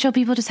it goes to show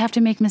people just have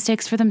to make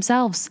mistakes for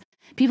themselves.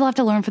 People have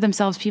to learn for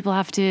themselves. People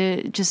have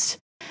to just,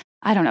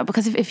 I don't know,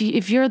 because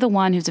if you're the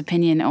one whose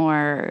opinion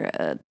or,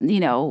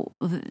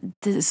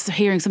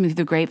 hearing something through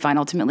the grapevine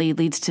ultimately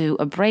leads to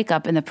a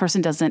breakup, and the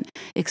person doesn't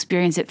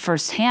experience it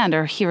firsthand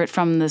or hear it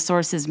from the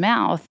source's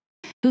mouth,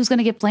 who's going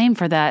to get blamed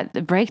for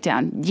that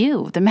breakdown?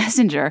 You, the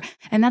messenger.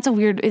 And that's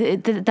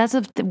that's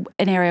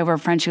an area where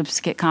friendships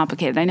get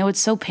complicated. I know it's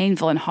so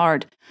painful and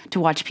hard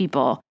to watch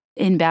people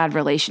in bad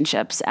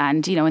relationships.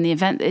 And, in the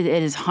event it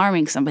is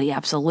harming somebody,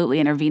 absolutely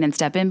intervene and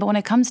step in. But when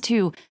it comes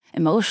to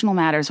emotional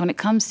matters, when it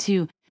comes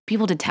to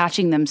people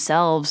detaching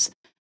themselves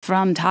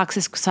from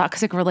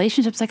toxic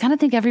relationships, I kind of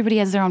think everybody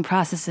has their own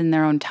process in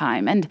their own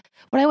time. And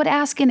what I would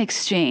ask in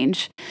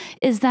exchange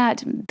is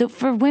that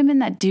for women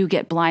that do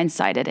get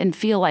blindsided and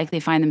feel like they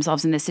find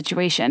themselves in this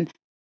situation,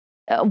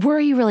 were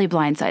you really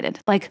blindsided?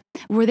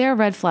 Were there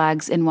red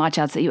flags and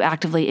watch-outs that you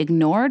actively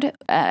ignored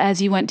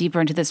as you went deeper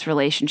into this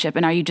relationship?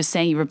 And are you just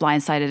saying you were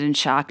blindsided and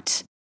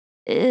shocked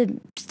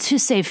to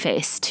save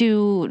face,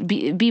 to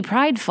be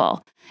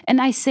prideful? And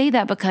I say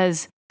that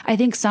because I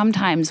think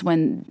sometimes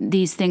when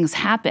these things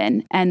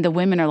happen and the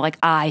women are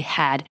I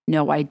had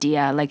no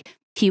idea,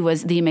 he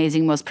was the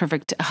amazing, most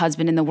perfect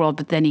husband in the world,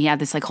 but then he had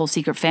this whole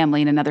secret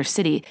family in another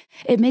city.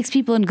 It makes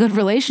people in good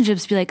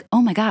relationships be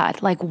oh my God,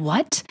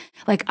 what?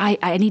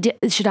 I need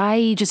to, should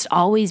I just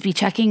always be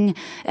checking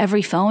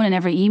every phone and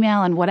every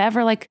email and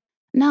whatever?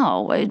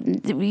 No,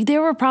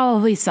 there were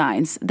probably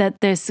signs that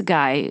this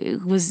guy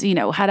was,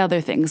 had other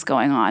things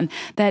going on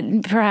that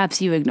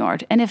perhaps you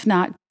ignored. And if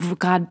not,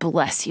 God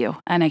bless you.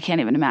 And I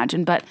can't even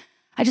imagine, but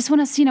I just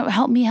want us,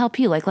 help me help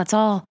you.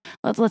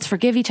 Let's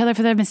forgive each other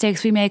for the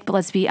mistakes we make, but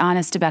let's be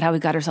honest about how we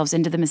got ourselves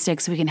into the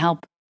mistakes so we can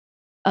help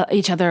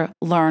each other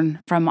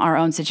learn from our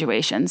own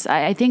situations.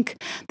 I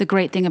think the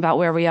great thing about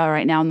where we are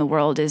right now in the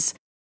world is,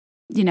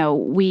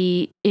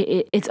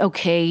 it's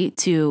okay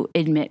to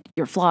admit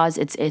your flaws.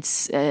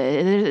 There's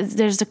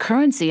a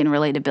currency in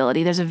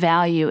relatability. There's a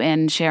value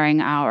in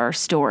sharing our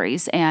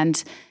stories,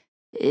 and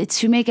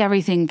to make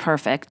everything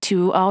perfect,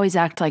 to always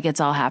act like it's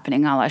all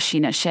happening a la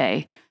Sheena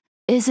Shea,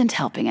 isn't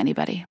helping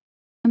anybody.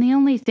 And the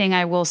only thing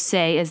I will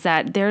say is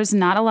that there's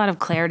not a lot of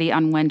clarity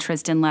on when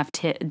Tristan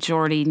left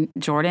Jordie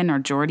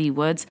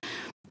Woods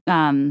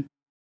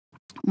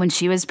when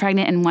she was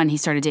pregnant and when he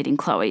started dating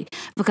Chloe,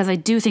 because I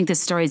do think this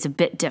story is a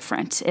bit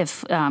different.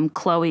 If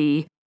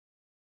Chloe,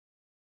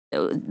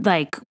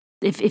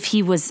 if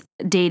he was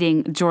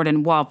dating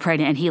Jordan while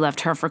pregnant and he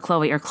left her for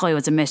Chloe, or Chloe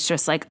was a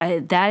mistress,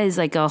 that is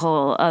a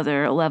whole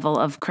other level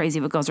of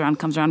crazy. What goes around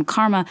comes around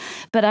karma.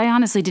 But I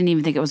honestly didn't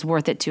even think it was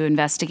worth it to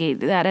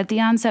investigate that at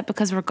the onset,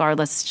 because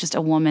regardless, it's just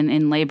a woman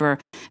in labor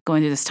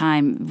going through this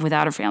time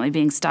without her family,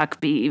 being stuck,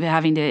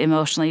 having to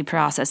emotionally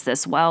process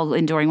this while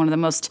enduring one of the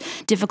most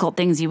difficult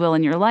things you will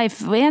in your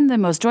life and the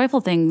most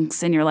joyful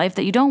things in your life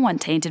that you don't want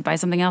tainted by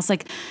something else.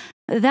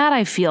 that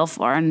I feel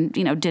for and,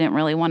 didn't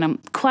really want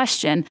to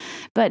question.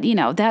 But,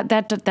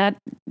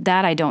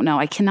 that I don't know.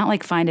 I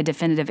cannot find a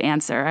definitive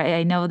answer.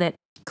 I know that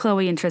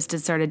Khloe and Tristan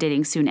started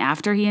dating soon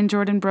after he and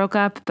Jordan broke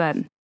up, but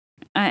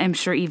I'm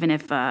sure even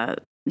if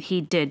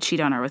he did cheat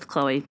on her with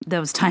Khloe,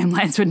 those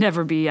timelines would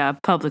never be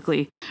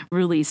publicly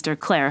released or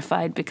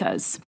clarified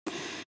because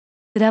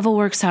the devil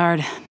works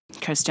hard,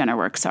 Kris Jenner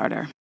works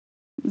harder.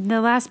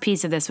 The last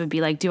piece of this would be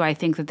do I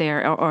think that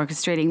they're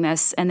orchestrating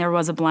this? And there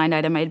was a blind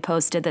item I'd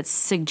posted that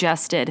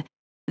suggested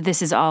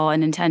this is all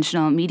an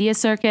intentional media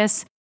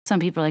circus. Some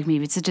people are like,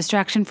 maybe it's a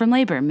distraction from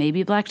labor.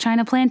 Maybe Blac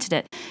Chyna planted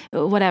it.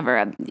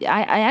 Whatever.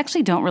 I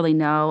actually don't really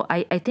know.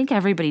 I think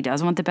everybody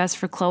does want the best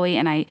for Khloe.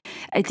 And I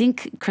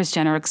think Kris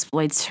Jenner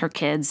exploits her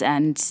kids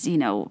and,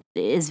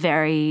 is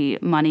very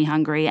money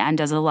hungry and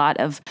does a lot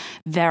of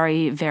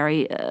very,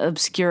 very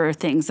obscure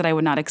things that I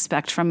would not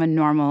expect from a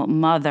normal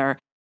mother.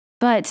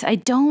 But I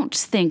don't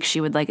think she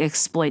would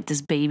exploit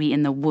this baby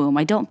in the womb.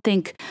 I don't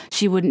think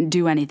she wouldn't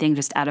do anything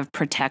just out of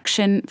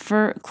protection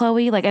for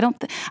Khloe.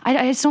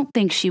 I just don't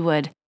think she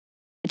would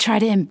try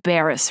to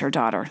embarrass her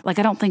daughter. I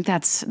don't think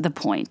that's the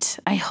point.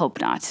 I hope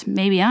not.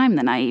 Maybe I'm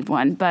the naive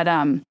one, but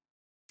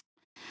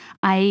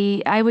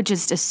I would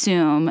just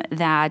assume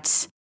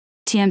that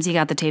TMZ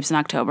got the tapes in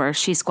October.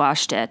 She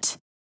squashed it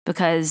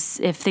because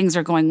if things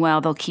are going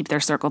well, they'll keep their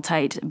circle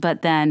tight.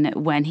 But then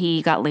when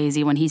he got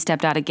lazy, when he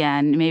stepped out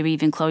again, maybe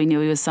even Khloe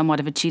knew he was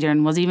somewhat of a cheater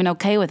and was even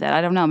okay with it.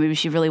 I don't know. Maybe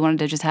she really wanted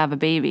to just have a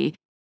baby.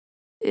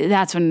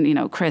 That's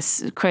when,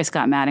 Kris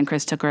got mad and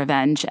Kris took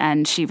revenge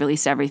and she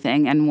released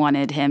everything and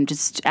wanted him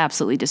just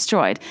absolutely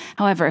destroyed.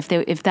 However,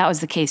 if that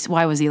was the case,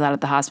 why was he allowed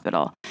at the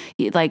hospital?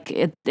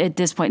 At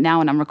this point now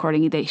when I'm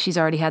recording, she's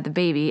already had the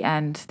baby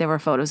and there were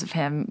photos of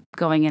him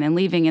going in and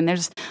leaving. And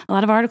there's a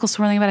lot of articles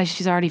swirling about it.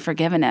 She's already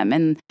forgiven him.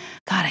 And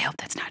God, I hope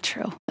that's not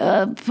true.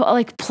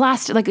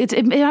 Plastic,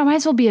 it might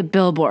as well be a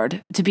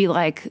billboard to be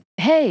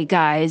hey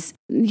guys,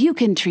 you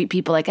can treat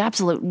people like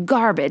absolute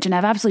garbage and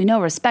have absolutely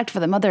no respect for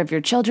the mother of your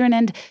children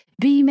and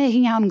be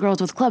making out in girls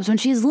with clubs when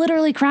she's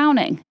literally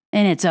crowning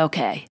and it's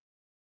okay.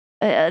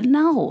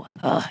 No.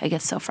 I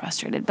get so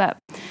frustrated. But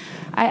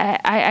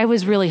I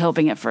was really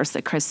hoping at first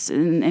that Kris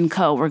and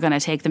co were going to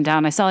take them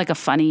down. I saw a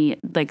funny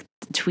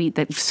tweet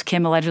that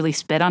Kim allegedly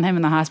spit on him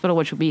in the hospital,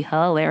 which would be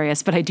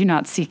hilarious, but I do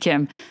not see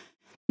Kim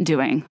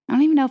doing. I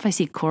don't even know if I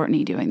see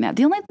Kourtney doing that.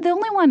 The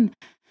only one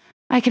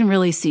I can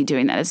really see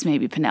doing that is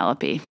maybe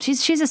Penelope.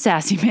 She's a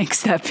sassy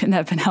mix-up in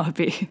that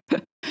Penelope.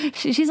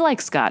 She's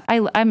like Scott.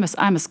 I'm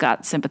a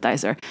Scott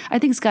sympathizer. I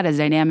think Scott is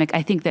dynamic.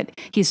 I think that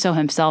he's so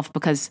himself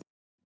because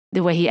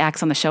the way he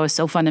acts on the show is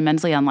so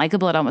fundamentally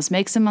unlikable. It almost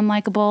makes him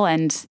unlikable.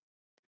 And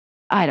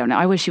I don't know.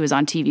 I wish he was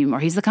on TV more.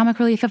 He's the comic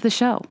relief of the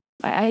show.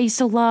 I used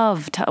to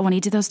love when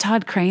he did those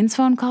Todd Cranes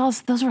phone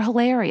calls. Those were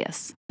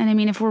hilarious. And I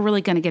mean, if we're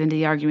really going to get into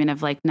the argument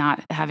of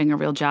not having a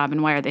real job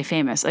and why are they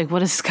famous?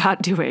 What is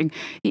Scott doing?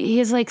 He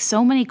has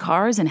so many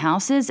cars and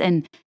houses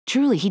and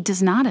truly he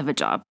does not have a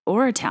job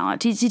or a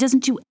talent. He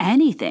doesn't do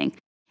anything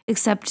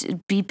except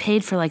be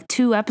paid for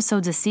 2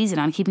 episodes a season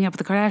on Keeping Up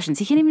with the Kardashians.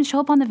 He can't even show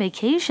up on the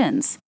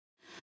vacations.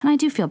 And I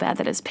do feel bad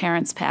that his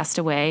parents passed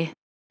away.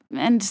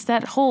 And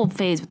that whole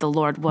phase with the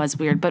Lord was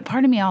weird. But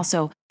part of me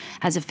also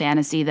has a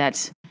fantasy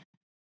that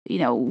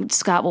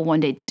Scott will one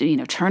day,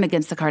 turn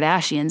against the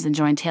Kardashians and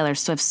join Taylor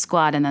Swift's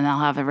squad, and then they'll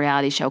have a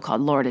reality show called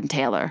Lord and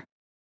Taylor.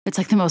 It's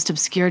the most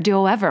obscure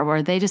duo ever,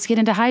 where they just get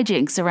into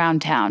hijinks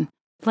around town.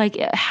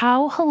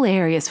 How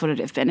hilarious would it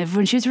have been if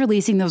when she was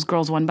releasing those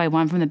girls one by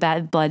one from the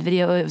Bad Blood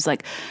video, it was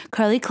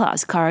Carly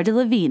Claus, Cara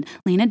Delevingne,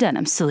 Lena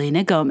Dunham,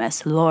 Selena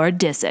Gomez, Lord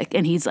Disick,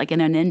 and he's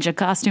in a ninja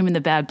costume in the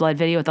Bad Blood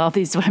video with all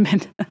these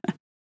women.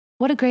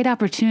 What a great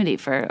opportunity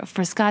for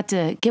Scott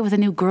to get with a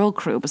new girl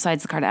crew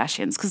besides the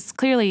Kardashians, because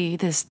clearly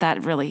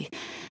that really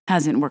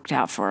hasn't worked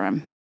out for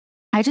him.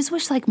 I just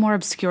wish like more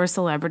obscure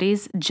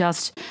celebrities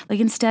just like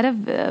instead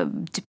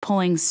of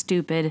pulling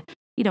stupid,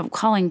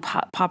 calling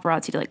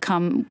paparazzi to like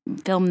come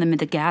film them at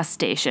the gas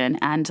station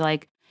and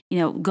like,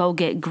 go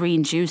get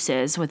green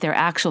juices with their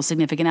actual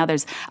significant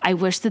others. I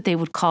wish that they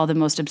would call the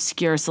most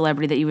obscure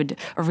celebrity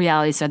or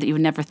reality star that you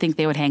would never think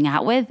they would hang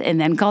out with, and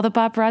then call the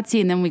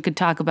paparazzi, and then we could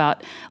talk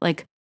about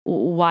like,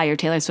 why are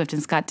Taylor Swift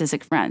and Scott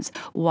Disick friends?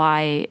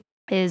 Why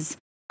is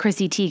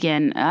Chrissy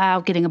Teigen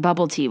out getting a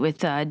bubble tea with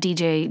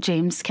DJ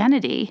James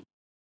Kennedy?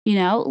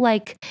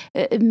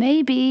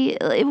 Maybe,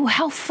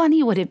 how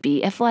funny would it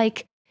be if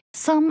like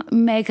some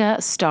mega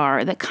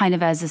star that kind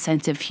of has a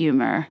sense of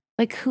humor,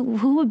 like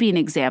who would be an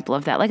example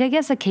of that? Like, I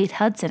guess a Kate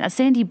Hudson, a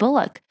Sandy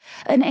Bullock,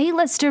 an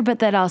A-lister, but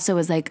that also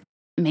is like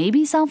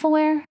maybe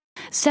self-aware,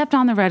 stepped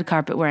on the red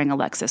carpet wearing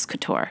Alexis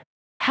Couture.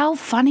 How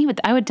funny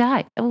I would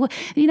die.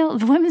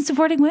 Women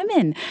supporting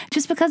women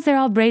just because they're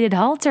all braided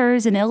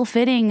halters and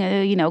ill-fitting,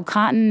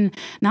 cotton,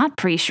 not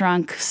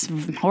pre-shrunk,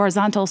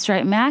 horizontal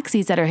striped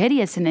maxis that are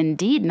hideous and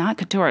indeed not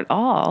couture at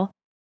all,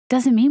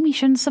 doesn't mean we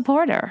shouldn't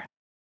support her.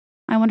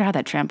 I wonder how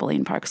that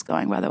trampoline park's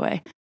going, by the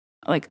way.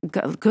 Like,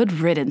 good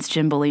riddance,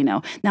 Jim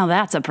Bellino. Now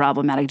that's a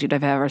problematic dude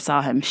if I ever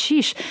saw him.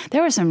 Sheesh.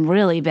 There were some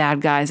really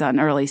bad guys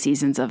on early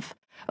seasons of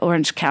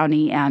Orange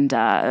County and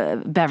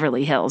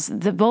Beverly Hills.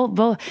 The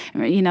both,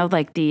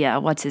 like the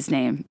what's his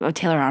name?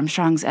 Taylor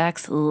Armstrong's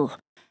ex. Ugh.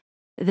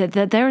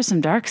 There was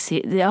some dark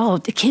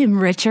Kim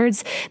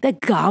Richards, the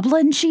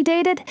goblin she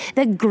dated,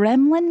 the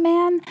gremlin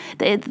man.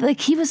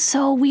 He was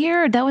so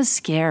weird. That was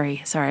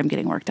scary. Sorry, I'm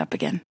getting worked up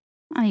again.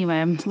 Anyway,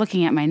 I'm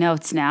looking at my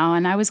notes now,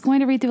 and I was going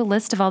to read through a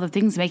list of all the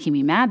things making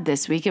me mad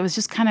this week. It was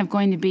just kind of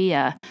going to be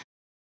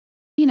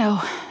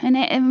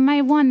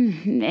my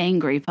one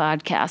angry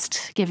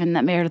podcast, given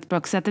that Meredith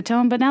Brooks set the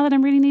tone. But now that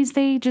I'm reading these,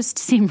 they just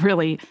seem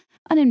really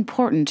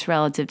unimportant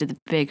relative to the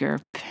bigger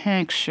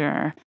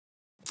picture.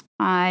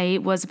 I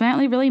was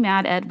apparently really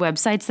mad at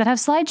websites that have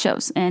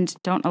slideshows and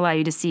don't allow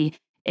you to see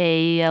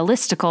a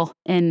listicle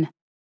in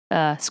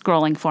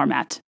scrolling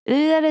format.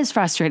 That is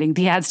frustrating.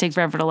 The ads take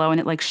forever to load, and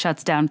it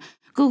shuts down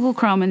Google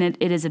Chrome, and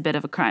it is a bit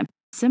of a crime.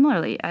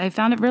 Similarly, I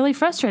found it really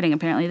frustrating,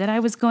 apparently, that I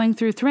was going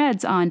through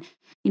threads on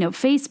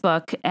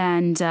Facebook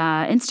and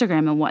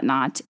Instagram and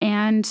whatnot,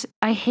 and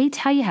I hate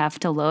how you have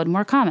to load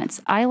more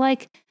comments. I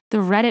like the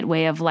Reddit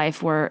way of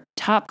life where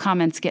top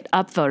comments get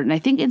upvoted. And I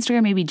think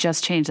Instagram maybe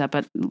just changed that,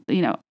 but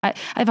I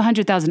have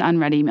 100,000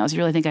 unread emails. You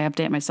really think I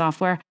update my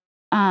software?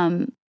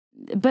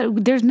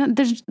 But there's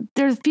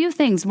a few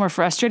things more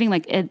frustrating,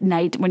 like at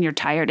night when you're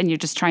tired and you're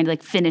just trying to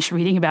finish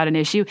reading about an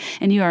issue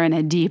and you are in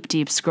a deep,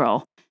 deep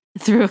scroll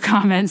through a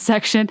comment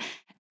section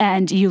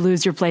and you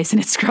lose your place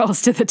and it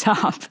scrolls to the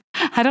top.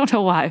 I don't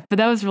know why, but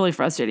that was really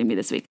frustrating me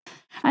this week.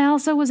 I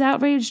also was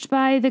outraged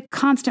by the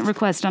constant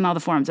request on all the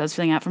forms I was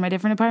filling out for my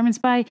different apartments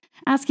by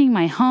asking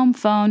my home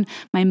phone,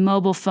 my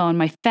mobile phone,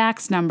 my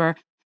fax number,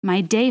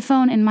 my day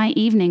phone, and my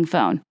evening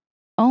phone.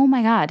 Oh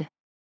my God.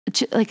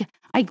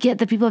 I get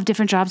that people have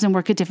different jobs and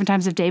work at different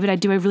times of day, but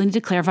do I really need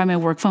to clarify my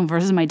work phone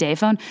versus my day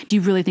phone? Do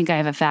you really think I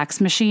have a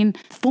fax machine?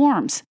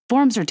 Forms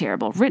are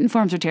terrible. Written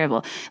forms are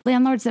terrible.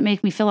 Landlords that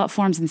make me fill out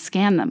forms and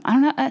scan them. I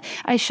don't know.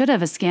 I should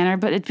have a scanner,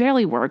 but it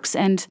barely works.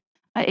 And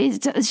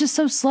it's just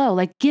so slow.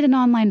 Get an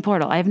online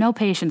portal. I have no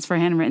patience for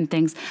handwritten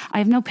things. I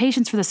have no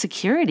patience for the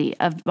security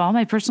of all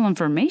my personal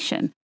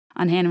information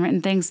on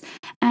handwritten things.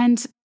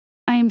 And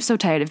I am so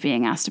tired of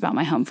being asked about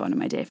my home phone and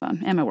my day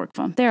phone and my work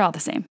phone. They're all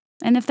the same.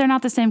 And if they're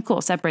not the same, cool,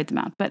 separate them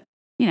out. But,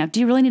 do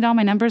you really need all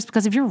my numbers?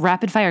 Because if you're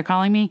rapid fire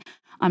calling me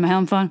on my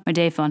home phone, my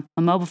day phone,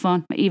 my mobile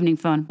phone, my evening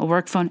phone, my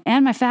work phone,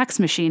 and my fax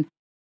machine,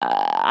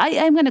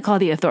 I'm going to call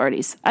the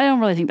authorities. I don't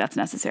really think that's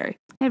necessary.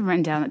 I had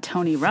written down that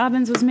Tony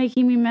Robbins was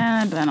making me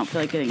mad, but I don't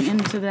feel like getting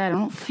into that. I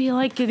don't feel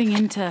like getting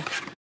into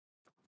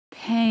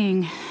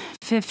paying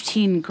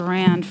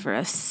 $15,000 for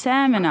a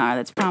seminar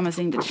that's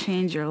promising to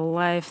change your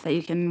life that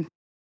you can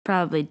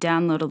probably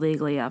download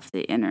illegally off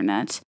the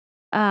internet.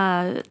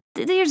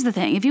 Here's the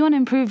thing. If you want to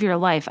improve your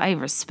life, I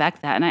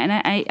respect that. And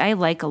I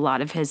like a lot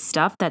of his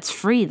stuff. That's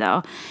free,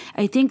 though.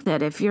 I think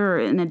that if you're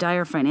in a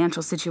dire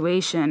financial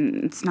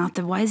situation, it's not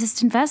the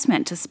wisest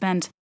investment to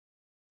spend,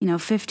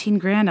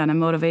 $15,000 on a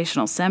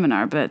motivational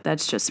seminar, but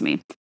that's just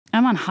me.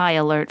 I'm on high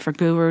alert for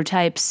guru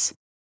types.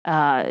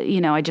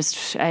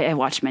 I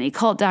watched many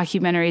cult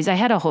documentaries. I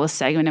had a whole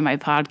segment in my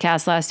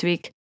podcast last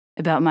week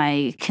about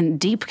my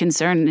deep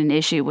concern and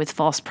issue with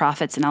false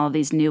prophets and all of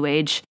these new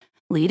age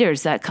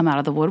leaders that come out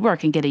of the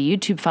woodwork and get a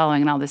YouTube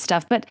following and all this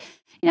stuff. But,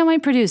 my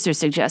producer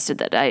suggested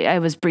that I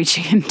was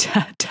breaching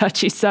into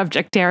touchy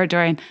subject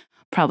territory and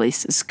probably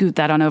scoot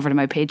that on over to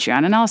my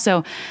Patreon. And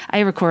also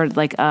I recorded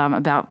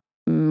about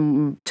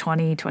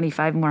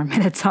 20-25 more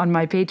minutes on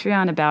my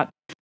Patreon about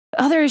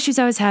other issues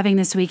I was having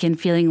this week and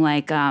feeling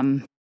like, I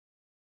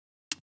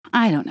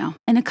don't know,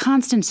 in a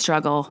constant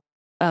struggle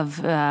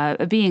of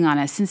being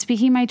honest and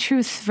speaking my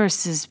truth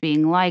versus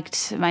being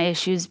liked. My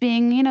issues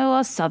being,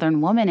 a Southern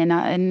woman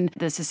in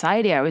the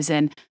society I was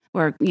in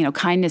where,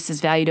 kindness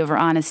is valued over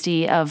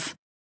honesty, of,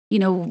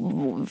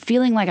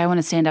 feeling like I want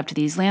to stand up to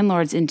these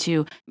landlords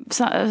into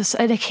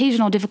an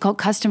occasional difficult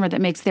customer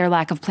that makes their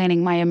lack of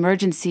planning my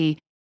emergency.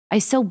 I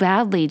so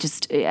badly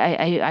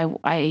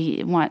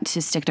I want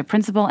to stick to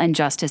principle and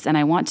justice, and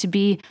I want to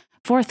be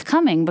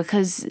forthcoming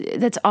because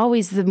that's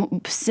always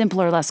the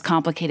simpler, less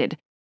complicated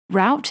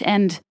route.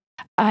 And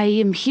I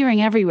am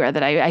hearing everywhere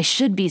that I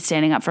should be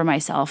standing up for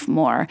myself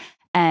more.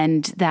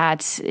 And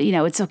that,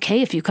 it's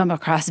okay if you come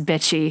across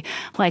bitchy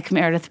like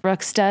Meredith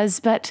Brooks does.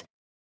 But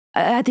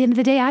at the end of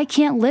the day, I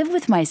can't live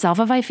with myself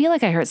if I feel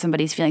like I hurt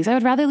somebody's feelings. I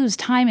would rather lose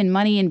time and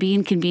money and be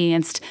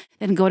inconvenienced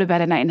than go to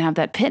bed at night and have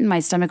that pit in my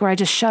stomach where I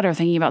just shudder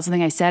thinking about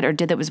something I said or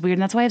did that was weird.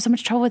 And that's why I have so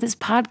much trouble with this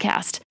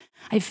podcast.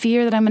 I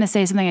fear that I'm going to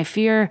say something. I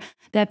fear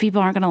that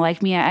people aren't going to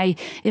like me.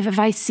 If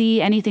I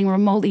see anything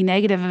remotely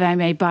negative,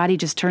 my body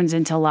just turns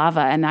into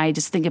lava and I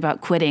just think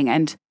about quitting.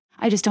 And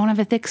I just don't have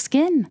a thick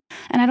skin.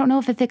 And I don't know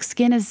if a thick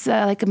skin is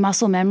like a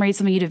muscle memory,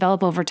 something you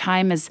develop over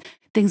time as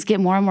things get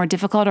more and more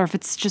difficult, or if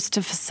it's just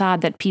a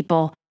facade that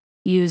people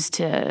use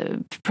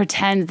to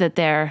pretend that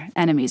their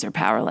enemies are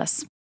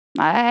powerless.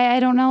 I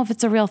don't know if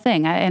it's a real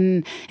thing.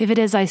 And if it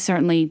is, I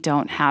certainly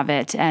don't have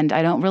it. And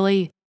I don't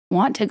really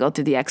want to go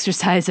through the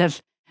exercise of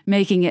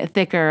making it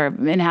thicker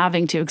and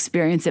having to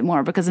experience it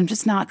more because I'm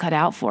just not cut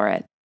out for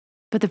it.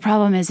 But the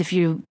problem is if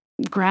you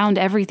ground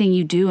everything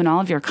you do and all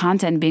of your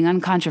content in being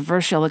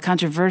uncontroversial. The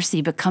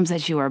controversy becomes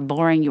that you are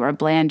boring, you are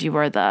bland, you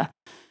are the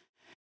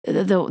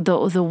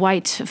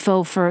white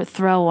faux fur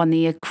throw on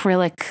the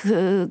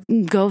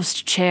acrylic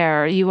ghost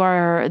chair. You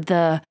are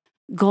the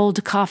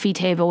gold coffee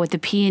table with the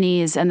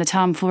peonies and the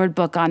Tom Ford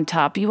book on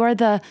top. You are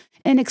the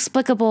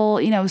inexplicable,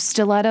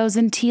 stilettos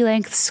and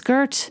tea-length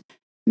skirt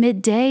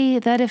midday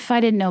that if I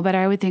didn't know better,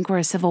 I would think were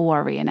a Civil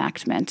War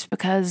reenactment.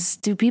 Because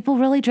do people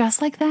really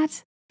dress like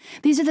that?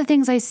 These are the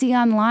things I see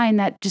online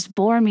that just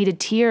bore me to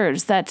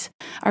tears, that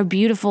are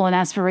beautiful and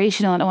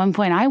aspirational. And at one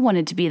point I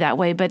wanted to be that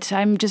way, but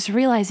I'm just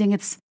realizing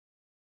it's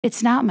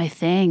not my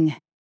thing.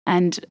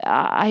 And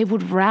I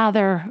would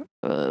rather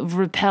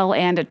repel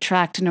and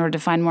attract in order to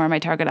find more of my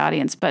target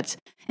audience. But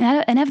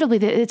inevitably,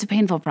 it's a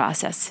painful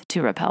process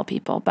to repel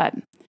people. But,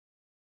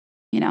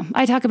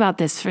 I talk about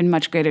this in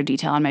much greater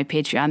detail on my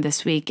Patreon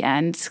this week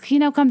and,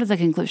 come to the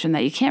conclusion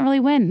that you can't really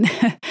win.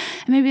 And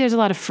maybe there's a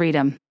lot of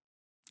freedom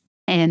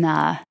in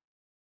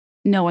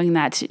knowing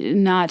that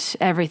not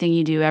everything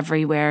you do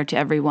everywhere to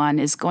everyone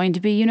is going to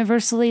be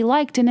universally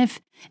liked. And if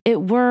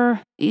it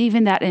were,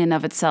 even that in and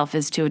of itself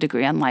is to a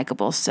degree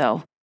unlikable.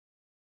 So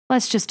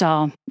let's just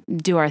all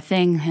do our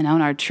thing and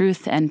own our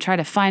truth and try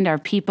to find our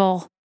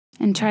people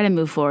and try to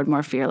move forward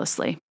more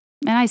fearlessly.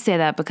 And I say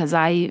that because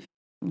I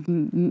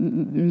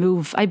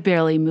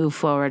barely move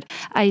forward.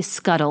 I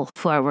scuttle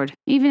forward.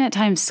 Even at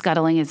times,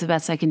 scuttling is the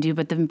best I can do.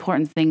 But the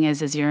important thing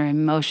is you're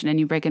in motion and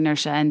you break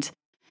inertia. And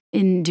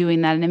in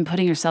doing that and in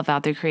putting yourself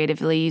out there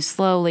creatively, you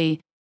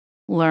slowly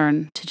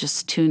learn to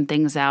just tune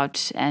things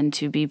out and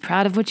to be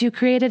proud of what you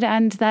created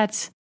and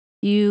that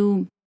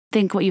you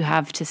think what you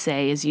have to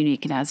say is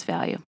unique and has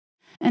value.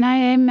 And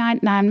I'm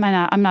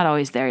not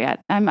always there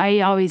yet.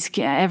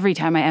 Every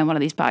time I end one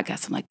of these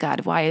podcasts, I'm like,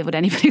 God, why would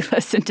anybody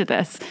listen to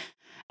this?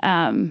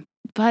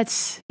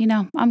 But,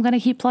 I'm going to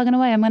keep plugging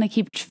away. I'm going to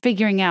keep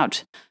figuring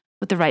out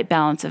with the right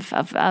balance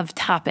of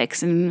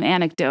topics and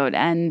anecdote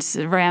and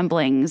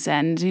ramblings.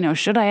 And,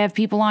 should I have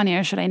people on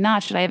here? Should I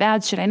not? Should I have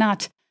ads? Should I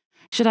not?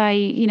 Should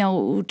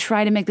I,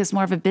 try to make this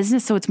more of a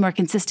business so it's more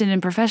consistent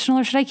and professional?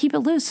 Or should I keep it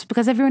loose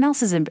because everyone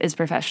else is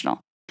professional?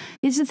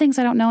 These are the things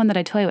I don't know and that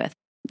I toy with.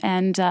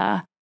 And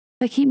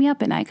they keep me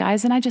up at night,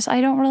 guys. And I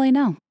don't really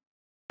know.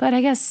 But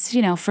I guess,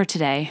 for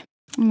today,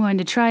 I'm going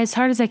to try as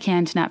hard as I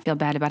can to not feel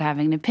bad about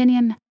having an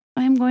opinion.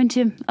 I'm going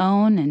to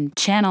own and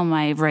channel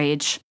my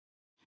rage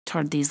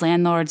toward these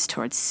landlords,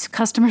 towards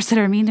customers that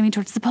are mean to me,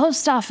 towards the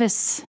post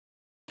office,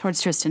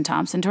 towards Tristan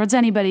Thompson, towards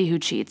anybody who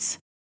cheats.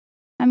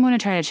 I'm going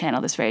to try to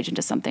channel this rage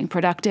into something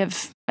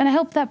productive. And I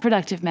hope that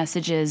productive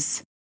message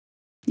is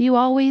you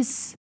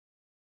always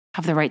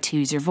have the right to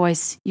use your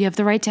voice. You have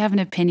the right to have an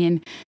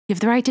opinion. You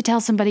have the right to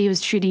tell somebody who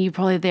is treating you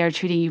poorly they are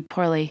treating you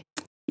poorly.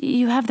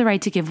 You have the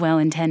right to give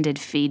well-intended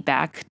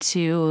feedback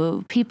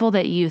to people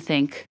that you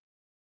think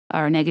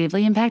are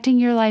negatively impacting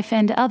your life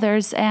and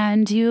others,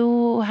 and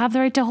you have the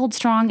right to hold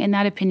strong in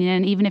that opinion.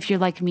 And even if you're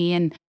like me,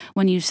 and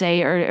when you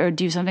say or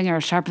do something or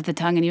are sharp with the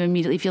tongue and you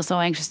immediately feel so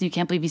anxious and you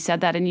can't believe you said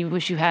that and you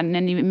wish you hadn't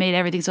and you made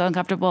everything so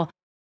uncomfortable,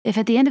 if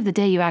at the end of the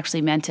day you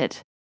actually meant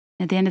it,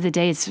 at the end of the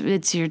day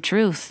it's your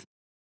truth,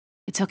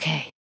 it's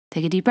okay.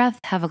 Take a deep breath,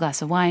 have a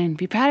glass of wine,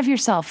 be proud of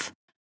yourself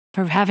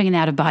for having an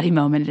out-of-body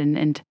moment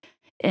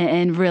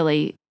and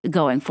really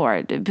going for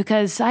it.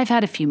 Because I've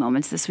had a few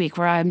moments this week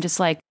where I'm just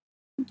like,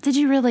 did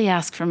you really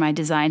ask for my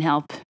design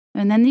help?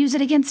 And then use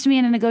it against me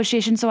in a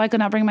negotiation so I could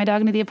not bring my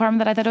dog into the apartment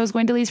that I thought I was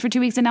going to lease for 2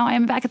 weeks, and now I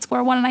am back at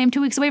square one and I am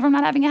 2 weeks away from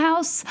not having a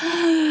house.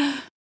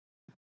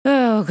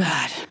 Oh,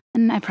 God.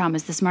 And I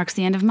promise this marks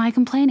the end of my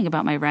complaining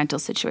about my rental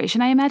situation.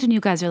 I imagine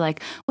you guys are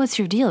like, what's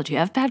your deal? Do you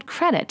have bad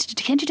credit?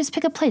 Can't you just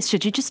pick a place?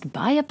 Should you just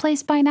buy a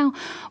place by now?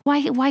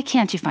 Why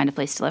can't you find a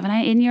place to live?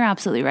 And you're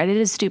absolutely right. It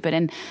is stupid.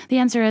 And the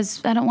answer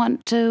is I don't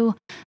want to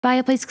buy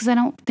a place because I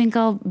don't think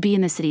I'll be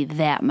in the city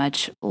that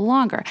much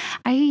longer.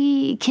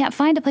 I can't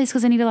find a place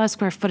because I need a lot of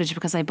square footage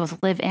because I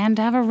both live and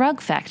have a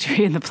rug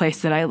factory in the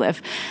place that I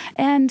live.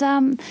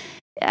 And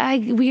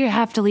we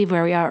have to leave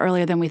where we are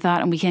earlier than we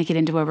thought, and we can't get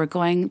into where we're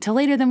going till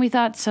later than we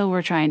thought. So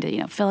we're trying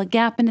to, fill a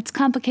gap, and it's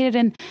complicated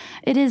and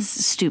it is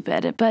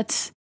stupid.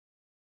 But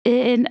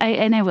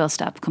I will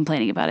stop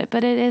complaining about it.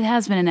 But it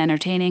has been an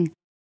entertaining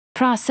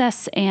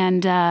process,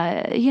 and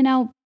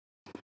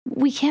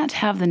we can't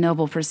have the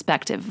noble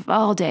perspective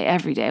all day,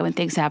 every day when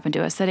things happen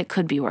to us that it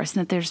could be worse,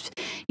 and that there's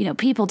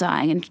people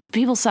dying and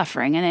people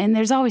suffering, and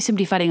there's always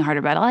somebody fighting a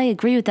harder battle. I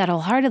agree with that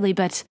wholeheartedly,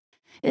 but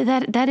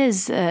that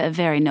is a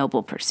very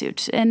noble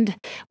pursuit. And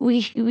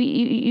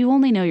you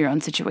only know your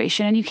own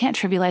situation, and you can't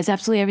trivialize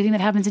absolutely everything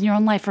that happens in your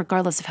own life,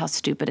 regardless of how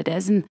stupid it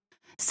is. And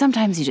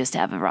sometimes you just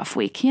have a rough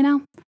week,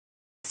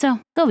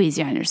 So go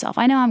easy on yourself.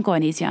 I know I'm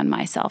going easy on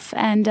myself.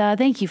 And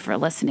thank you for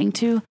listening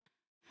to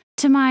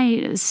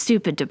my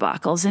stupid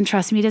debacles. And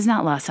trust me, it is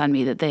not lost on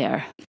me that they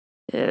are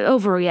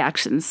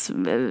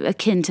overreactions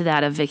akin to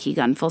that of Vicky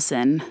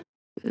Gunvalson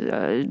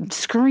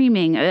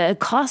screaming,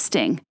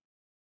 accosting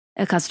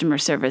a customer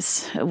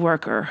service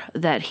worker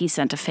that he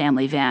sent a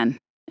family van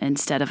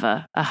instead of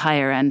a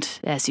higher-end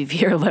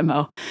SUV or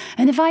limo.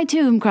 And if I,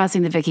 too, am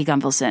crossing the Vicky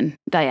Gunvalson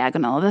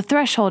diagonal, the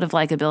threshold of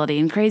likability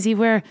and crazy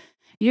where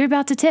you're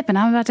about to tip and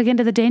I'm about to get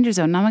into the danger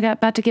zone and I'm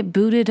about to get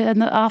booted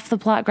off the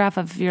plot graph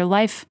of your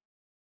life,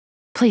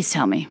 please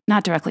tell me.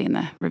 Not directly in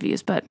the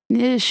reviews, but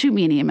shoot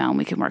me an email and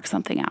we can work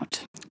something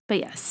out. But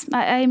yes,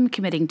 I'm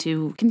committing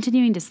to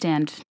continuing to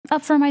stand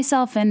up for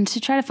myself and to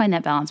try to find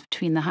that balance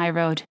between the high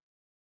road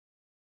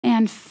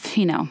and,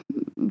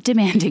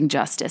 demanding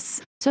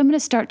justice. So I'm going to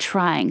start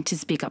trying to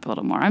speak up a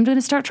little more. I'm going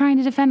to start trying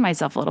to defend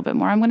myself a little bit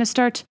more. I'm going to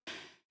start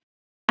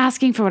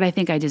asking for what I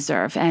think I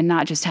deserve and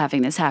not just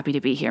having this happy to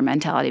be here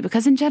mentality,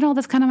 because in general,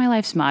 that's kind of my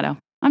life's motto.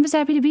 I'm just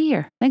happy to be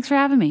here. Thanks for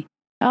having me.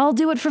 I'll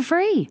do it for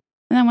free.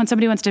 And then when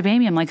somebody wants to pay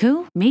me, I'm like,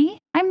 who? Me?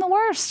 I'm the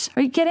worst.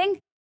 Are you kidding?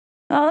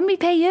 Well, let me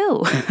pay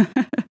you.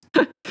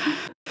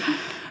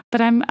 But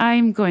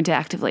I'm going to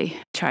actively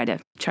try to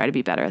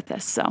be better at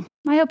this. So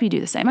I hope you do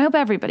the same. I hope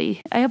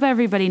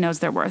everybody knows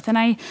their worth. And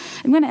I'm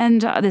going to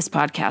end this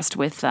podcast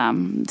with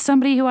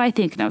somebody who I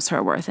think knows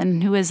her worth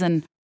and who is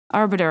an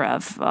arbiter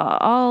of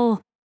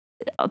all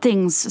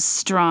things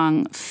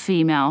strong,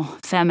 female,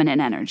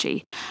 feminine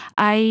energy.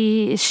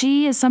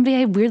 She is somebody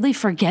I weirdly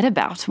forget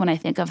about when I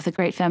think of the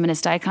great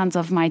feminist icons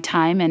of my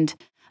time and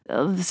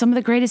some of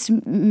the greatest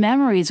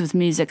memories with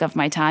music of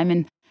my time.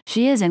 And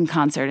she is in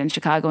concert in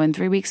Chicago in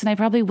 3 weeks, and I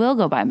probably will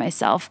go by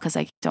myself because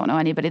I don't know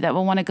anybody that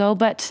will want to go.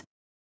 But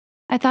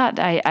I thought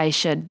I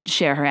should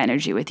share her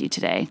energy with you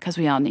today because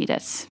we all need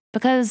it.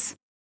 Because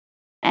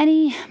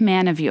any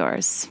man of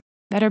yours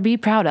better be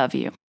proud of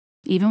you.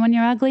 Even when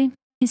you're ugly,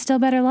 he still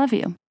better love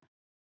you. And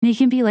he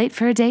can be late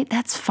for a date,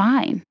 that's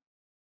fine.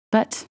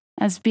 But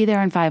as Be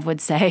There in 5 would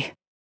say,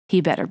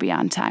 he better be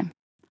on time.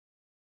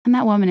 And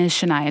that woman is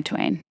Shania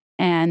Twain.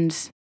 And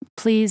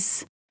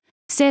please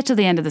stay till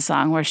the end of the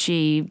song where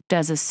she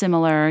does a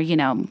similar,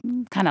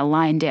 kind of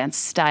line dance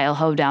style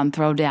hoedown,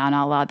 throwdown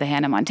a la the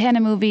Hannah Montana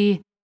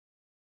movie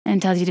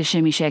and tells you to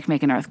shimmy, shake,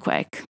 make an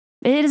earthquake.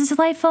 It is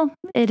delightful.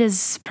 It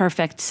is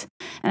perfect.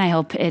 And I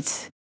hope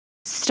it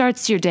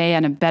starts your day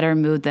in a better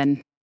mood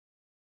than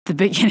the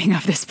beginning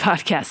of this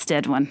podcast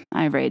did when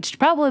I raged.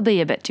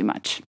 Probably a bit too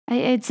much.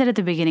 I'd said at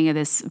the beginning of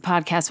this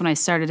podcast when I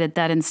started it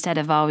that instead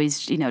of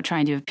always,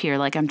 trying to appear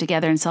like I'm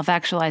together and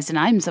self-actualized and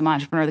I'm some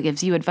entrepreneur that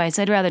gives you advice,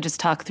 I'd rather just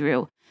talk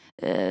through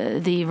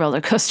the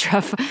roller coaster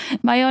of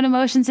my own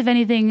emotions, if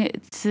anything.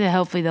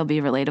 Hopefully they'll be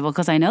relatable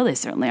because I know they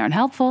certainly aren't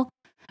helpful.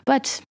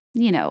 But,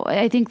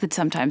 I think that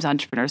sometimes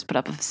entrepreneurs put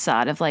up a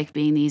facade of like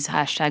being these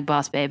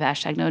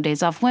 #bossbabe,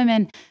 #no-days-off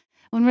women,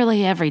 when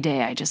really every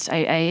day it's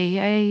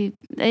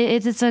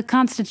a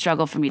constant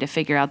struggle for me to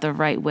figure out the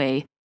right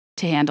way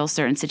to handle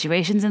certain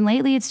situations. And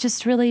lately it's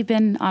just really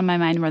been on my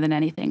mind more than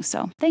anything.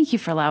 So thank you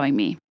for allowing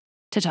me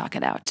to talk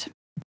it out.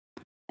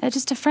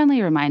 Just a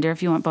friendly reminder,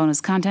 if you want bonus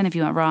content, if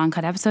you want raw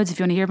uncut episodes, if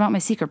you want to hear about my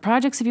secret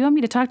projects, if you want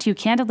me to talk to you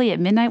candidly at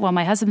midnight while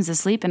my husband's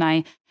asleep and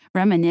I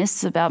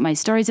reminisce about my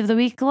stories of the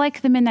week, like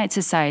the Midnight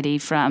Society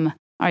from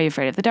Are You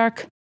Afraid of the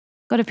Dark?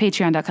 Go to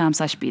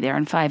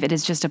patreon.com/BeThereIn5. It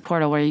is just a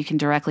portal where you can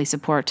directly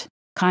support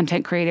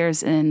content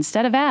creators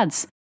instead of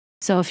ads.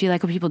 So if you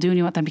like what people do and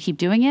you want them to keep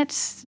doing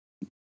it,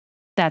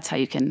 that's how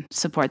you can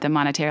support them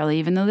monetarily.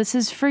 Even though this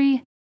is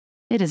free,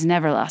 it is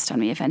never lost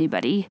on me if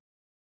anybody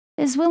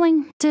is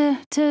willing to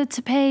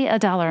pay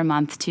 $1 a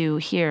month to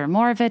hear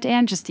more of it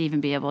and just to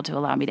even be able to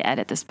allow me to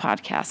edit this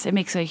podcast. It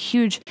makes a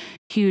huge,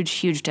 huge,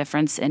 huge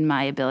difference in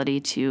my ability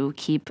to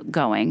keep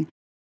going.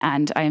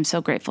 And I am so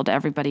grateful to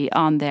everybody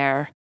on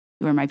there.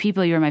 You are my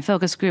people. You are my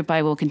focus group.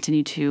 I will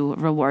continue to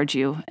reward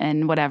you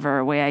in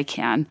whatever way I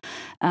can.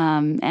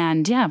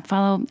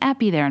 Follow at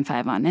Be There in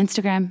 5 on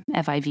Instagram,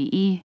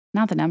 FIVE,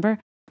 not the number.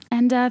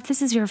 And if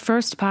this is your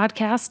first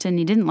podcast and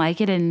you didn't like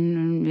it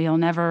and you'll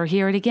never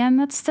hear it again,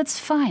 that's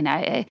fine.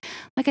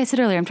 Like I said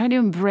earlier, I'm trying to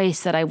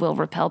embrace that I will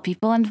repel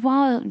people. And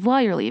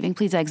while you're leaving,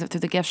 please exit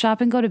through the gift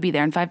shop and go to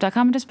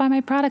BeThereIn5.com and just buy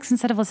my products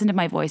instead of listen to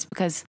my voice,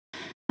 because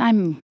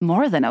I'm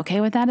more than okay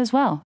with that as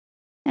well.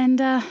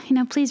 And,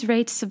 please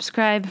rate,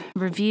 subscribe,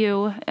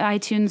 review.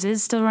 iTunes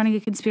is still running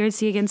a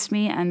conspiracy against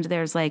me, and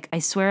there's I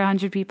swear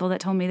 100 people that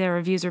told me their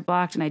reviews are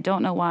blocked, and I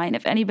don't know why. And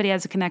if anybody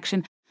has a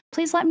connection,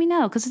 please let me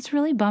know, because it's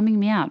really bumming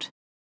me out.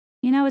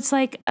 It's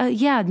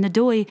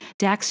Nadoy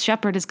Dax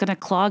Shepard is going to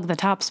clog the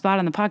top spot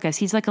on the podcast.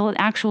 He's like an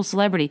actual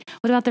celebrity.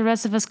 What about the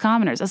rest of us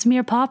commoners, us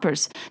mere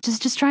paupers,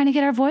 just trying to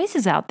get our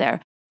voices out there?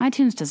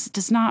 iTunes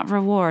does not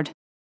reward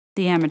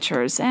the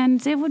amateurs,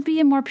 and it would be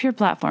a more pure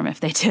platform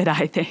if they did,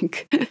 I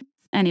think.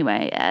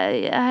 Anyway,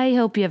 I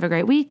hope you have a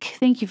great week.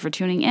 Thank you for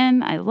tuning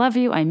in. I love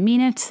you. I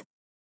mean it.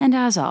 And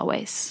as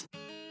always,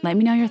 let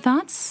me know your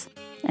thoughts,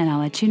 and I'll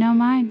let you know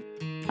mine.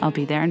 I'll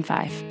be there in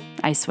 5.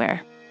 I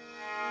swear.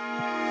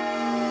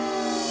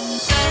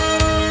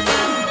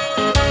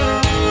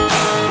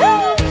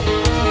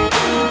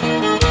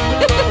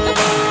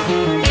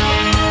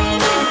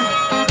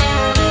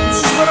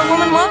 This is what a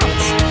woman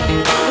wants.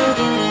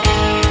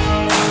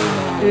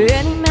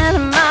 Any man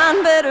of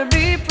mine better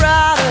be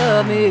proud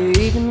of me.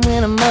 Even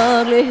when I'm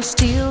ugly, he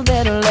still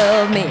better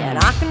love me. And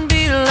I can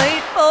be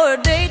late for a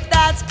date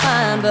that that's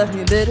fine, but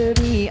you better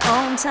be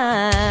on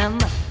time.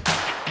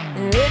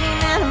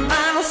 89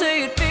 miles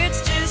say it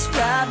fits just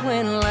right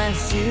when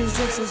last year's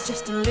dress is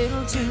just a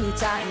little too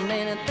tight, and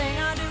anything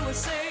I do is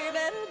say